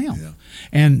supper of the Lamb,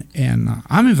 and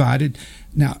I'm invited.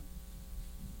 Now,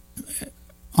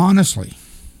 honestly,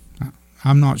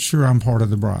 I'm not sure I'm part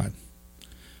of the bride,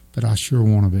 but I sure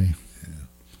want to be.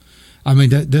 I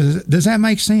mean, does that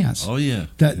make sense? Oh, yeah.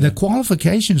 The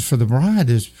qualifications for the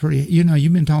bride is pretty,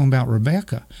 you've been talking about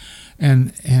Rebecca.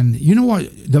 And you know what?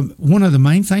 One of the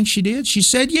main things she did, she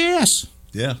said yes.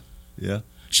 Yeah, yeah.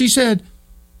 She said,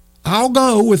 I'll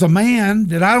go with a man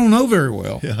that I don't know very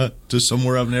well. Yeah, to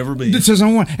somewhere I've never been. To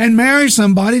someone, and marry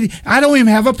somebody. I don't even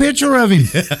have a picture of him.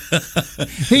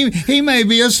 He may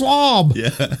be a slob. Yeah,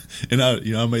 and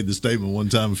I made the statement one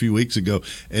time a few weeks ago,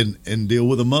 and deal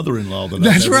with a mother-in-law that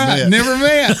That's I've never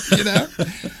met.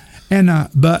 And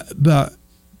but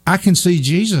I can see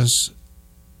Jesus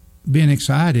being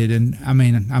excited, and I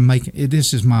mean, I'm making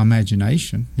this is my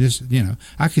imagination.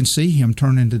 I can see him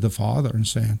turning to the Father and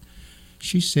saying,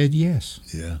 she said yes.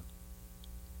 Yeah.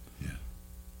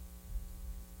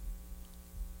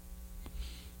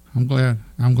 I'm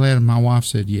glad my wife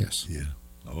said yes. Yeah.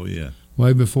 Oh yeah.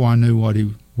 Way before I knew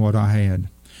what I had.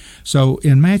 So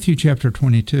in Matthew chapter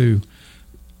 22,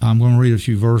 I'm going to read a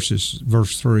few verses.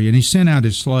 Verse 3, and he sent out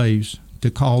his slaves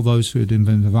to call those who had been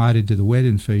invited to the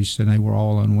wedding feast, and they were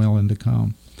all unwilling to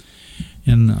come.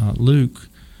 In Luke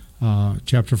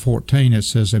chapter 14, it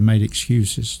says they made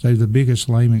excuses. They're the biggest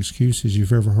lame excuses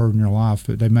you've ever heard in your life,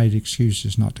 but they made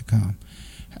excuses not to come.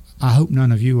 I hope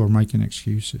none of you are making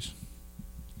excuses.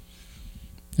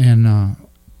 And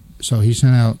so he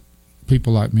sent out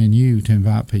people like me and you to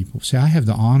invite people. See, I have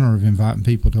the honor of inviting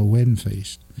people to a wedding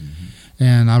feast. Mm-hmm.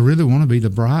 And I really want to be the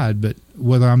bride, but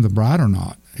whether I'm the bride or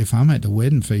not, if I'm at the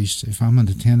wedding feast, if I'm an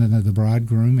attendant of the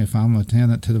bridegroom, if I'm an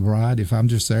attendant to the bride, if I'm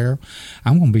just there,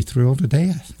 I'm going to be thrilled to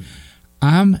death.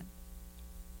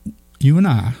 You and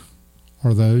I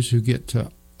are those who get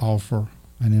to offer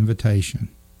an invitation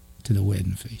to the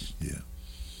wedding feast. Yeah.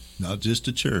 Not just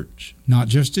a church. Not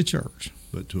just a church.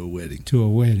 But to a wedding. To a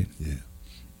wedding. Yeah.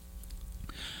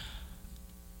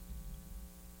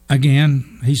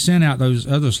 Again, he sent out those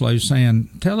other slaves saying,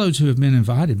 tell those who have been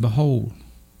invited, behold,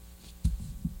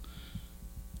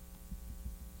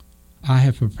 I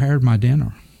have prepared my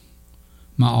dinner.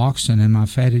 My oxen and my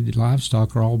fatted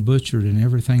livestock are all butchered, and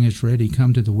everything is ready.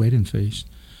 Come to the wedding feast.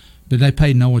 But they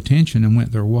paid no attention and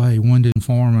went their way. One did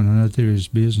inform and another did his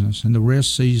business. And the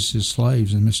rest seized his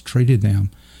slaves and mistreated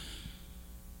them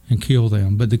and killed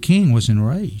them. But the king was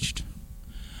enraged.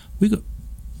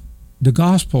 The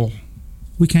gospel,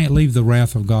 we can't leave the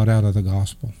wrath of God out of the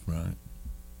gospel. Right.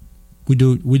 We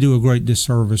do a great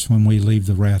disservice when we leave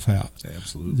the wrath out.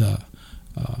 Absolutely.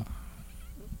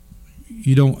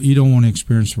 You don't want to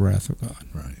experience the wrath of God.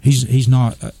 Right. He's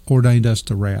not ordained us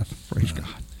to wrath. Praise God.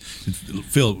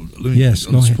 Phil, let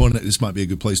me point out, this might be a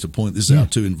good place to point this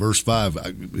out too in verse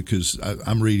 5, because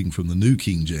I'm reading from the New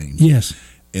King James. Yes.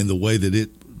 And the way that it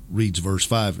reads verse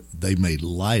 5, they made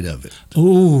light of it.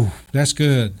 Oh, that's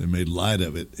good. They made light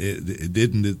of it. It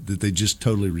didn't that they just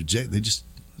totally reject. They just,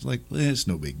 it's like, it's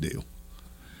no big deal.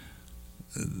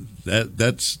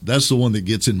 That's the one that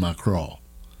gets in my craw,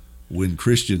 when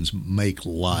Christians make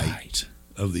light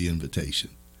of the invitation.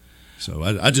 So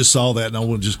I just saw that, and I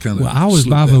want to just kind of. Well, I was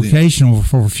bivocational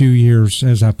for a few years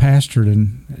as I pastored,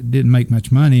 and didn't make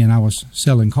much money, and I was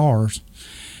selling cars.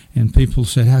 And people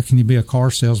said, "How can you be a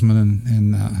car salesman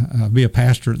and be a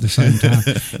pastor at the same time?"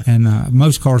 And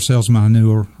most car salesmen I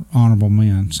knew are honorable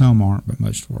men. Some aren't, but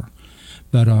most were.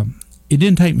 But it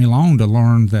didn't take me long to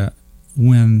learn that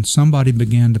when somebody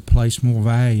began to place more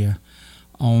value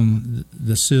on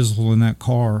the sizzle in that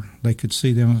car, they could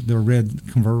see their red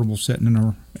convertible sitting in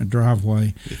their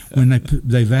driveway. When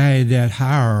they valued that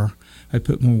higher, they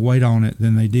put more weight on it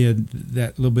than they did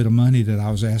that little bit of money that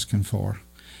I was asking for.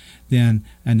 Then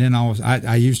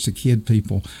I used to kid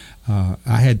people. I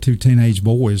had 2 teenage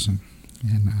boys, and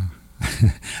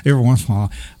every once in a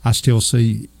while I still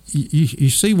see you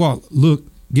see what look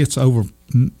gets over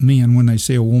men when they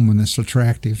see a woman that's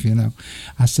attractive.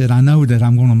 I said, I know that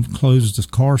I'm going to close the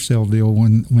car sale deal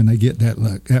when they get that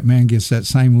look. That man gets that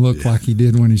same look like he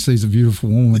did when he sees a beautiful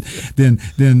woman. Then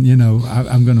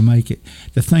I'm going to make it.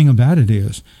 The thing about it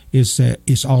is that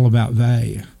it's all about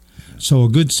value. So a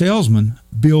good salesman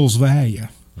builds value,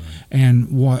 and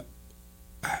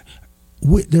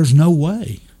there's no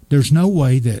way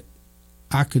that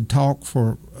I could talk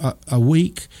for a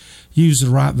week, use the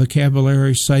right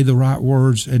vocabulary, say the right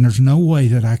words, and there's no way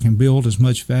that I can build as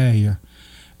much value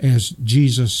as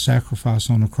Jesus' sacrifice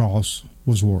on the cross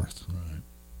was worth. Right.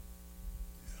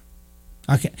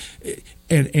 I can,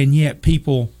 and yet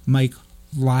people make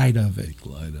light of it. Make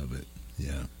light of it.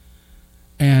 Yeah.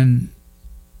 And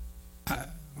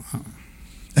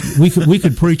we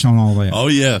could preach on all that. Oh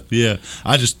yeah, yeah.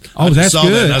 I just that's saw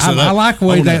good. That. I like the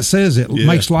way that says it. Yeah,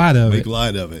 makes light of it. Make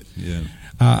light of it. Yeah.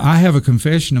 I have a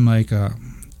confession to make.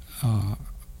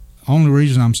 Only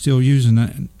reason I'm still using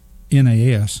the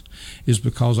NAS is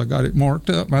because I got it marked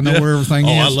up. I know where everything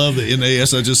is. Oh, I love the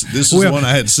NAS. This is one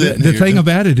I had sitting The here. thing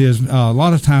about it is, a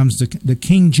lot of times the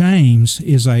King James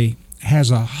has a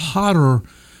hotter,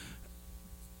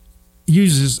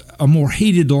 uses a more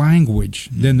heated language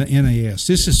than the NAS.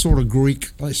 This is sort of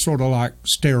Greek, sort of like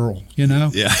sterile, you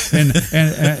know. Yeah.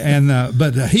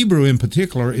 But the Hebrew in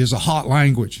particular is a hot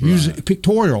language, usually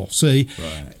pictorial. See.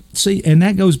 Right. See, and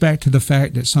that goes back to the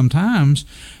fact that sometimes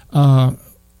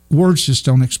words just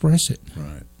don't express it.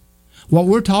 Right. What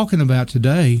we're talking about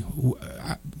today,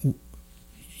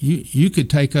 you could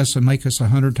take us and make us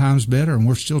 100 times better, and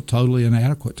we're still totally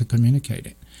inadequate to communicate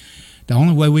it. The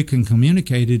only way we can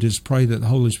communicate it is pray that the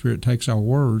Holy Spirit takes our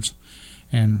words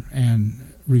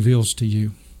and reveals to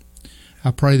you.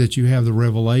 I pray that you have the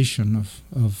revelation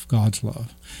of God's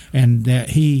love, and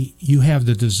that you have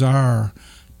the desire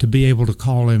to be able to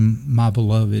call him my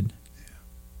beloved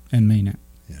and mean it.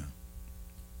 Yeah.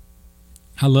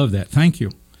 I love that. Thank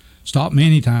you. Stop me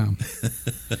anytime.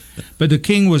 But the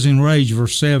king was enraged,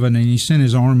 verse 7, and he sent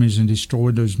his armies and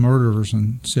destroyed those murderers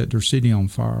and set their city on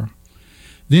fire.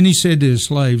 Then he said to his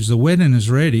slaves, the wedding is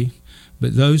ready,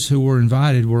 but those who were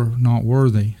invited were not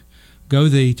worthy. Go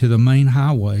thee to the main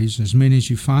highways, as many as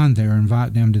you find there,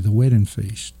 invite them to the wedding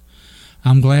feast.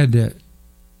 I'm glad that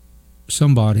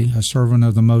somebody, a servant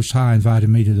of the Most High, invited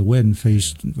me to the wedding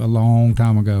feast a long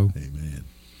time ago. Amen.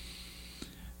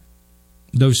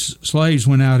 Those slaves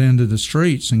went out into the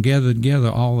streets and gathered together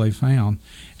all they found.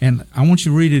 And I want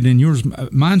you to read it in yours.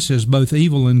 Mine says both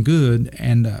evil and good,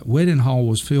 and the wedding hall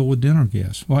was filled with dinner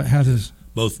guests. How does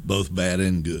both bad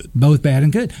and good? Both bad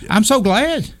and good. Yeah. I'm so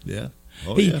glad. Yeah.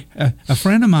 Oh, yeah. A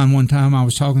friend of mine one time, I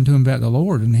was talking to him about the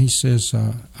Lord, and he says,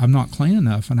 I'm not clean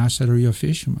enough. And I said, are you a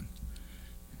fisherman?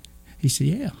 He said,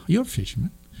 yeah, you're a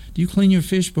fisherman. Do you clean your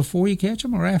fish before you catch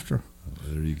them or after?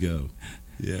 Oh, there you go.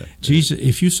 Yeah. Jesus,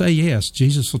 if you say yes,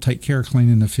 Jesus will take care of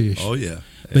cleaning the fish. Oh, yeah.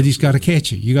 But he's got to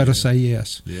catch you. You got to say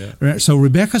yes. Yeah. So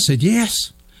Rebecca said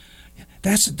yes.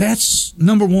 That's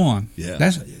number one.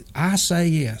 Yeah. I say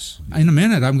yes. In a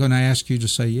minute, I'm going to ask you to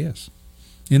say yes.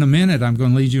 In a minute, I'm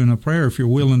going to lead you in a prayer if you're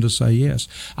willing to say yes.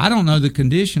 I don't know the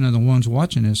condition of the ones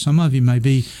watching this. Some of you may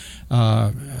be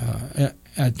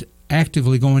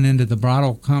actively going into the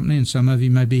bridal company, and some of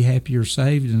you may be happy you're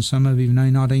saved, and some of you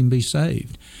may not even be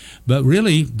saved. But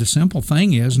really, the simple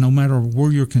thing is, no matter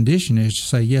where your condition is, to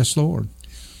say, yes, Lord.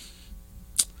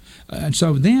 And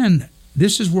so then,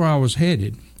 this is where I was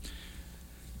headed.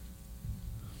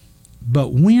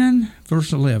 But when,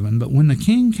 verse 11, but when the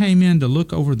king came in to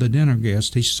look over the dinner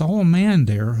guests, he saw a man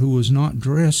there who was not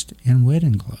dressed in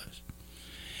wedding clothes.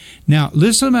 Now,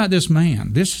 listen about this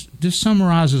man. This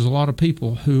summarizes a lot of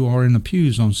people who are in the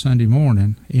pews on Sunday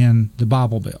morning in the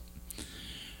Bible Belt.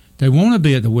 They want to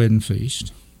be at the wedding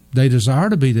feast. They desire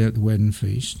to be there at the wedding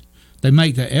feast. They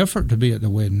make the effort to be at the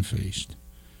wedding feast.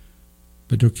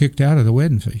 But they're kicked out of the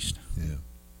wedding feast. Yeah.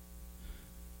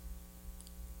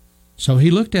 So he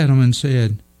looked at him and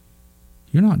said,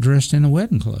 you're not dressed in the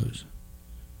wedding clothes.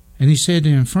 And he said to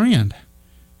him, friend,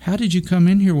 how did you come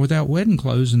in here without wedding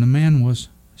clothes? And the man was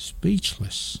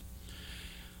speechless.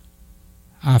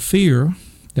 I fear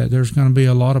that there's going to be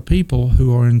a lot of people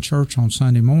who are in church on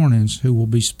Sunday mornings who will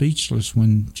be speechless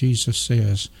when Jesus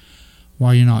says,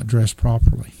 why you're not dressed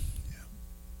properly. Yeah.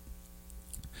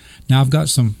 Now I've got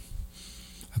some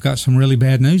really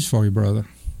bad news for you, brother.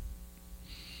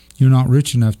 You're not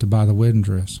rich enough to buy the wedding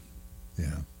dress.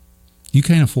 Yeah. You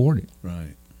can't afford it.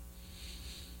 Right.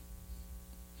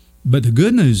 But the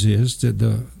good news is that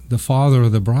the father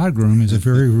of the bridegroom is a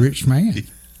very rich man.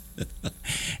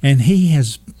 And he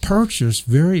has purchased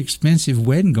very expensive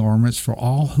wedding garments for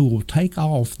all who will take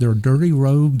off their dirty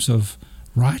robes of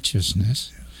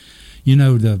righteousness. Yeah. You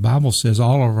know, the Bible says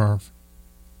all of our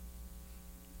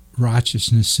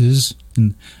righteousnesses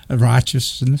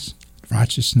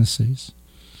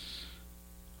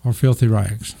are filthy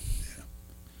rags. Yeah.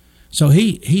 So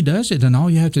he does it, and all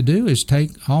you have to do is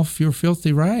take off your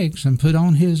filthy rags and put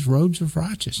on his robes of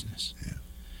righteousness. Yeah.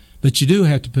 But you do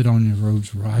have to put on your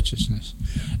robes of righteousness.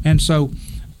 Yeah. And so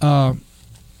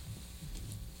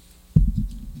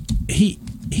he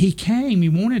came, he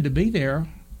wanted to be there.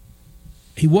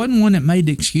 He wasn't one that made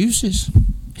excuses.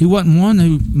 He wasn't one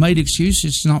who made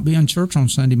excuses to not be in church on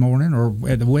Sunday morning or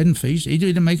at the wedding feast. He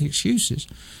didn't make excuses.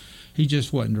 He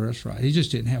just wasn't dressed right. He just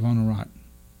didn't have on the right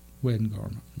wedding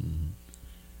garment. Mm-hmm.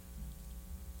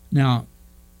 Now,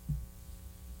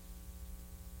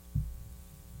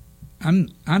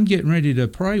 I'm getting ready to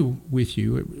pray with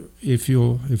you, if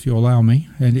you'll allow me,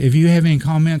 and if you have any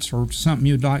comments or something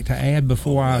you'd like to add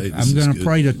before I'm going to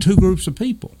pray to two groups of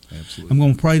people. Absolutely. I'm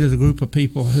going to pray to the group of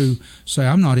people who say,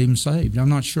 I'm not even saved. I'm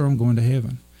not sure I'm going to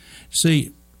heaven.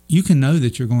 See, you can know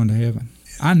that you're going to heaven.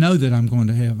 I know that I'm going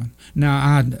to heaven.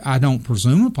 Now, I don't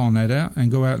presume upon that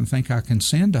and go out and think I can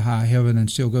send to high heaven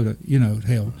and still go to,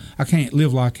 hell. I can't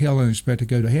live like hell and expect to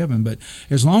go to heaven. But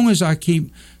as long as I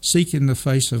keep seeking the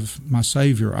face of my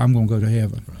Savior, I'm going to go to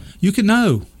heaven. Right. You can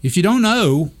know. If you don't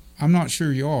know, I'm not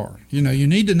sure you are. You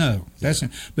need to know. That's it.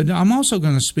 But I'm also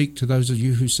going to speak to those of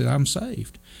you who said, I'm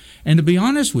saved. And to be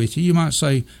honest with you, you might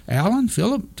say, Alan,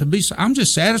 Philip, I'm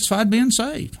just satisfied being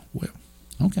saved. Well,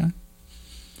 okay.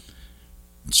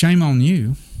 Shame on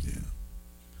you. Yeah.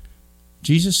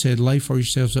 Jesus said, lay for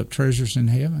yourselves up treasures in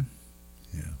heaven.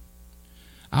 Yeah.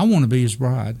 I want to be his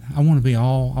bride. I want to be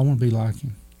like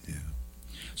him. Yeah.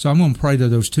 So I'm going to pray to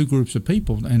those two groups of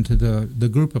people and to the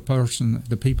group of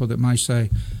the people that may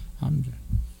say, I'm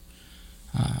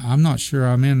not sure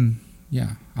I'm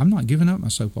not giving up my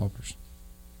soap operas.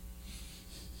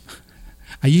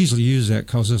 I usually use that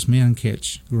because us men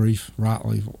catch grief,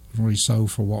 rightly so,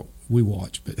 for what we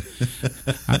watch. But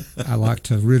I like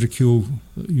to ridicule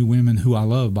you women, who I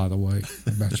love, by the way,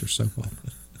 about your soap opera.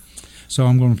 So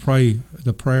I'm going to pray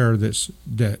the prayer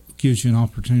that gives you an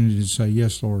opportunity to say,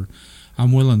 yes, Lord,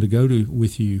 I'm willing to go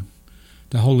with you.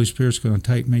 The Holy Spirit's going to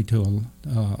take me to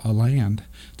a land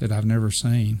that I've never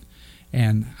seen,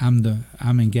 and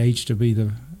I'm engaged to be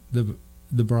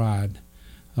the bride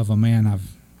of a man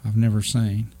I've never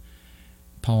seen.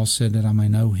 Paul said that I may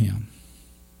know him.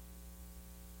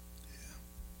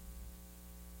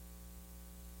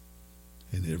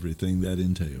 Yeah. And everything that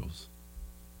entails.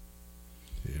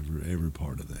 Every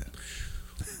part of that.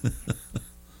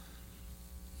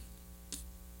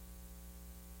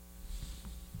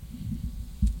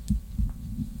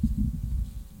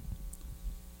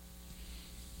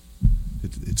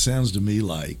 It sounds to me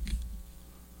like,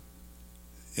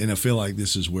 and I feel like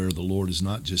this is where the Lord is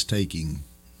not just taking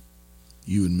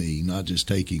you and me, not just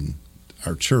taking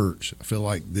our church. I feel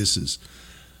like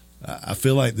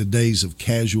the days of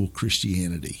casual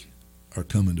Christianity are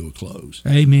coming to a close.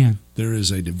 Amen. There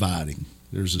is a dividing.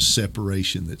 There's a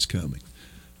separation that's coming,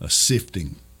 a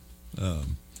sifting.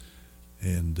 When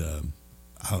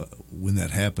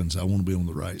that happens, I want to be on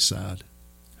the right side.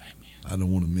 Amen. I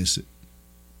don't want to miss it.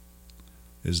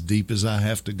 As deep as I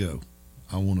have to go,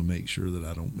 I want to make sure that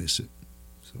I don't miss it.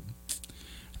 So,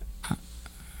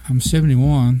 I'm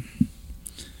 71.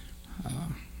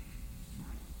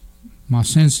 My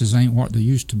senses ain't what they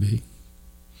used to be.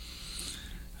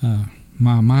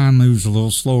 My mind moves a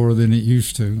little slower than it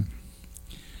used to.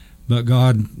 But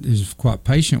God is quite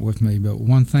patient with me. But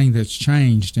one thing that's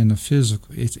changed in the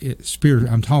physical, spirit.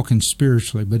 I'm talking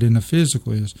spiritually, but in the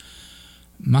physical is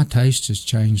my taste has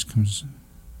changed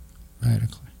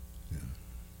radically. Yeah.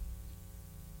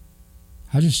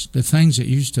 The things that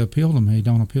used to appeal to me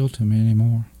don't appeal to me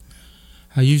anymore.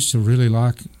 I used to really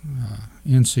like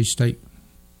NC State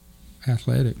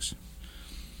athletics.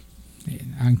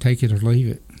 I can take it or leave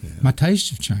it. Yeah. My tastes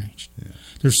have changed. Yeah.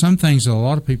 There's some things that a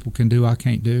lot of people can do I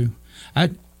can't do. I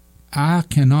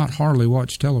cannot hardly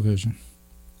watch television.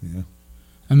 Yeah.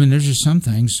 I mean, there's just some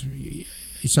things.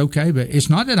 It's okay, but it's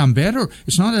not that I'm better.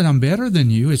 It's not that I'm better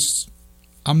than you.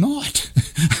 I'm not.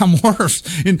 I'm worse.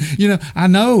 And I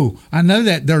know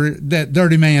that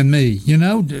dirty man me.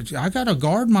 I got to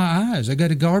guard my eyes. I got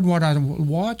to guard what I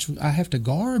watch. I have to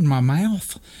guard my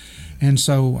mouth. And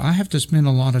so I have to spend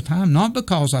a lot of time, not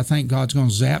because I think God's going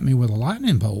to zap me with a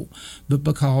lightning bolt, but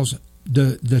because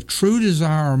the true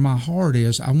desire of my heart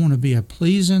is I want to be a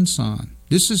pleasing son.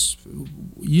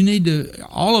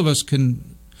 All of us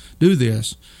can do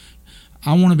this.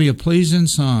 I want to be a pleasing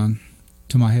son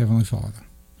to my Heavenly Father.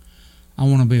 I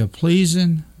want to be a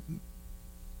pleasing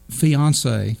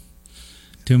fiancé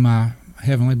to my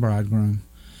Heavenly Bridegroom.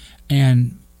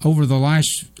 And over the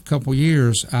last couple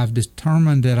years, I've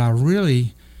determined that I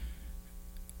really,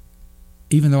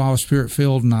 even though I was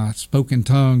Spirit-filled and I spoke in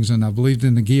tongues and I believed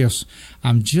in the gifts,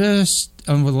 I'm just,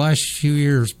 over the last few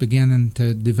years, beginning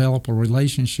to develop a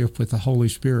relationship with the Holy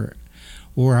Spirit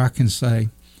where I can say,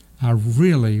 I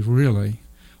really, really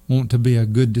want to be a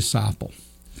good disciple.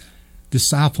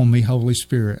 Disciple me, Holy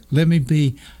Spirit. Let me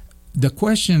be. The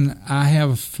question I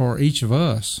have for each of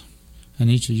us and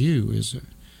each of you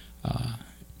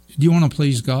Do you want to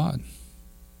please God?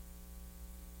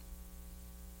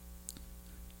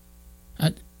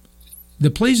 The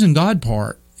pleasing God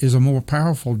part is a more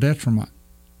powerful detriment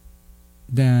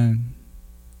than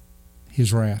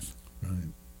His wrath.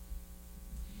 Right.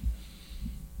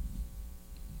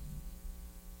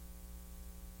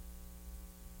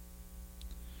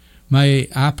 May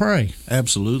I pray?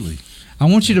 Absolutely. I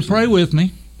want you to pray with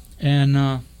me, and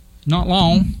not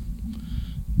long,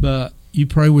 but you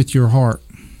pray with your heart.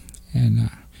 And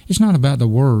it's not about the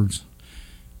words.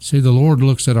 See, the Lord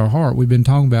looks at our heart. We've been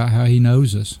talking about how He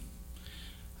knows us.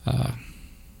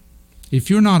 If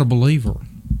you're not a believer,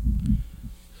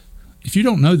 if you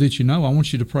don't know that you know, I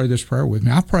want you to pray this prayer with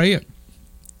me. I pray it.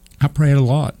 I pray it a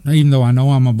lot. Even though I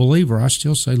know I'm a believer, I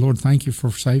still say, Lord, thank you for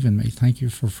saving me. Thank you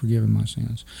for forgiving my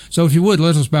sins. So if you would,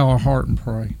 let us bow our heart and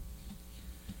pray.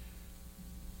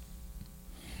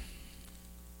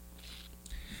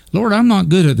 Lord, I'm not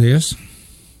good at this.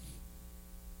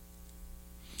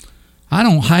 I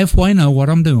don't halfway know what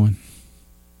I'm doing.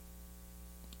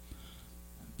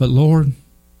 But Lord,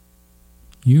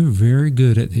 you're very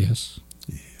good at this.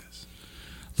 Yes.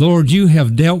 Lord, you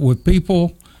have dealt with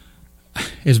people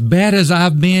as bad as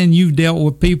I've been. You've dealt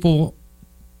with people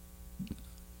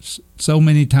so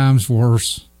many times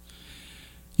worse.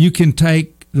 You can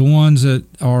take the ones that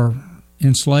are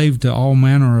enslaved to all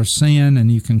manner of sin,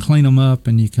 and you can clean them up,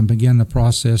 and you can begin the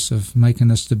process of making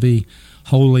us to be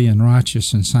holy and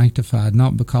righteous and sanctified,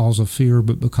 not because of fear,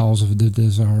 but because of the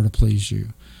desire to please you.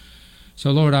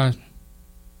 So, Lord,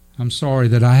 I'm sorry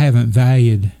that I haven't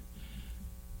valued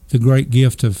the great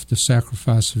gift of the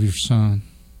sacrifice of your Son.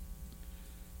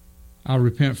 I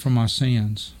repent for my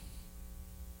sins.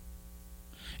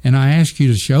 And I ask you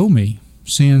to show me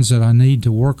sins that I need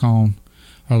to work on,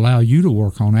 or allow you to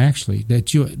work on, actually.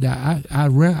 I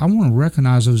want to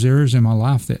recognize those areas in my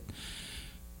life that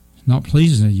not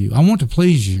pleasing to you. I want to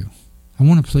please you. I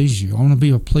want to please you. I want to be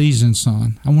a pleasing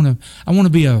son. I want to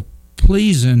be a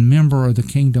pleasing member of the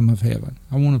kingdom of heaven.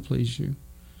 I want to please you.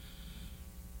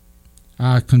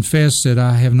 I confess that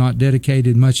I have not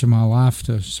dedicated much of my life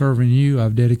to serving you.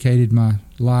 I've dedicated my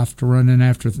life to running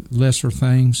after lesser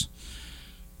things.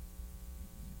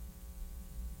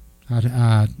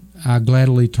 I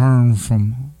gladly turn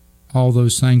from all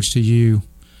those things to you,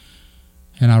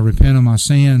 and I repent of my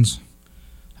sins.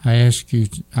 I ask you,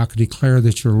 I could declare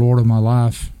that you're Lord of my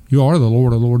life. You are the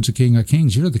Lord of lords, the King of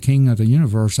kings. You're the King of the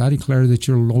universe. I declare that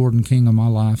you're Lord and King of my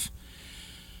life.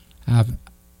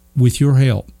 With your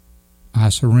help, I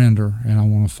surrender, and I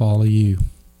want to follow you.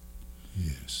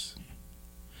 Yes.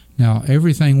 Now,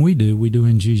 everything we do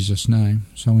in Jesus' name.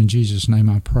 So in Jesus' name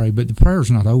I pray. But the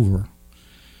prayer's not over.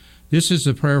 This is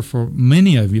a prayer for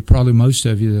many of you, probably most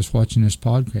of you that's watching this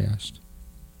podcast.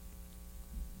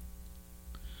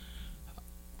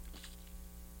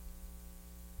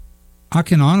 I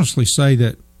can honestly say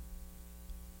that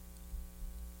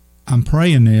I'm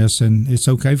praying this, and it's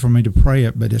okay for me to pray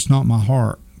it, but it's not my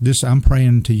heart. I'm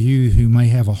praying to you who may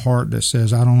have a heart that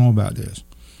says, I don't know about this.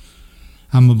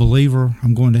 I'm a believer.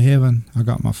 I'm going to heaven. I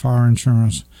got my fire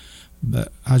insurance,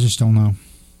 but I just don't know.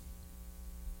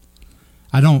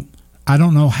 I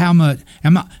don't know how much.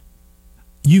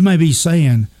 You may be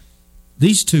saying,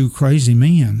 these two crazy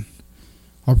men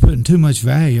are putting too much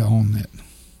value on it.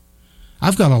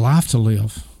 I've got a life to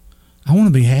live. I want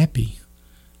to be happy.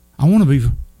 I want to be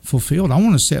fulfilled. I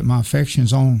want to set my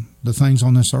affections on the things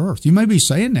on this earth. You may be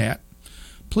saying that.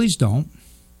 Please don't.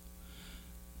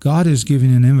 God is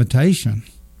giving an invitation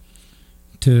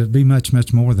to be much,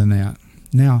 much more than that.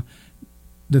 Now,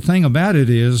 the thing about it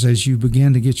is, as you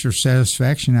begin to get your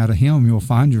satisfaction out of Him, you'll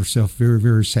find yourself very,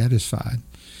 very satisfied.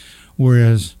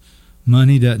 Whereas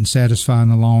money doesn't satisfy in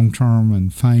the long term,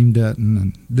 and fame doesn't.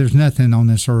 And there's nothing on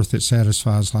this earth that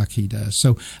satisfies like He does.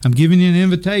 So I'm giving you an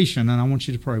invitation, and I want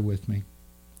you to pray with me.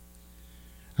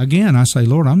 Again, I say,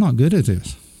 Lord, I'm not good at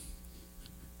this.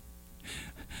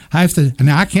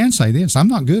 Now I can say this, I'm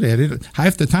not good at it.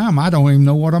 Half the time, I don't even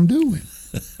know what I'm doing.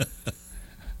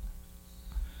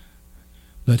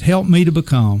 But help me to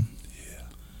become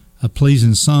a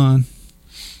pleasing son,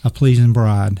 a pleasing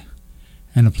bride,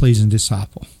 and a pleasing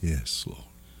disciple. Yes, Lord.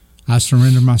 I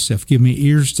surrender myself. Give me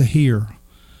ears to hear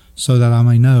so that I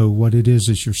may know what it is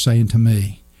that you're saying to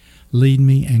me. Lead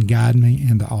me and guide me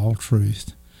into all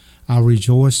truth. I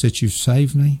rejoice that you've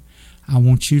saved me. I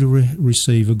want you to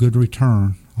receive a good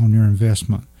return on your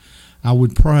investment. I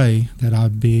would pray that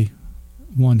I'd be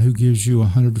one who gives you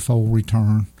 100-fold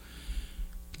return.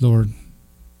 Lord,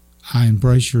 I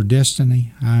embrace your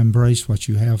destiny. I embrace what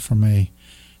you have for me.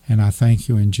 And I thank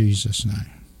you in Jesus' name.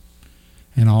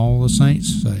 And all the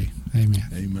saints say, amen.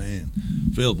 Amen.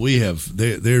 Philip,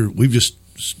 we've just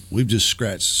just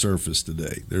scratched the surface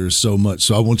today. There's so much.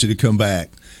 So I want you to come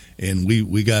back, and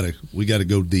we gotta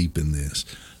go deep in this.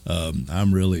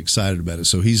 I'm really excited about it.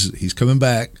 So he's coming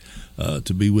back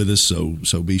to be with us.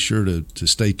 So be sure to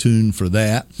stay tuned for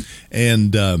that.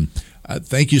 And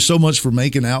thank you so much for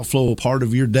making Outflow a part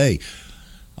of your day.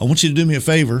 I want you to do me a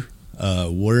favor.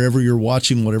 Wherever you're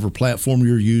watching, whatever platform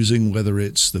you're using, whether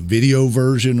it's the video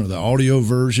version or the audio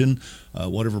version,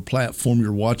 whatever platform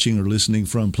you're watching or listening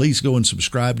from, please go and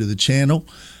subscribe to the channel.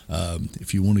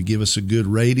 If you want to give us a good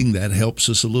rating, that helps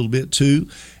us a little bit too.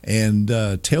 And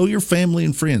tell your family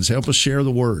and friends. Help us share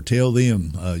the word. Tell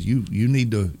them you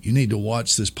need to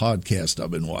watch this podcast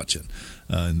I've been watching.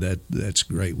 And that's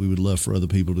great. We would love for other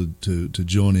people to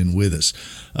join in with us.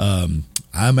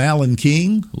 I'm Alan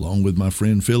King, along with my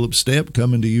friend Philip Stepp,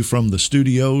 coming to you from the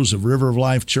studios of River of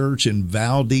Life Church in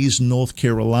Valdez, North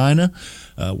Carolina,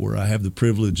 where I have the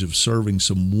privilege of serving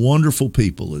some wonderful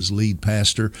people as lead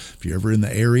pastor. If you're ever in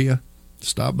the area,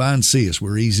 stop by and see us.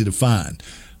 We're easy to find.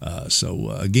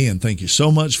 Again, thank you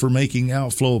so much for making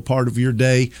Outflow a part of your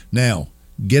day. Now,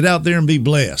 get out there and be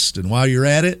blessed. And while you're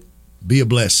at it, be a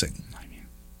blessing.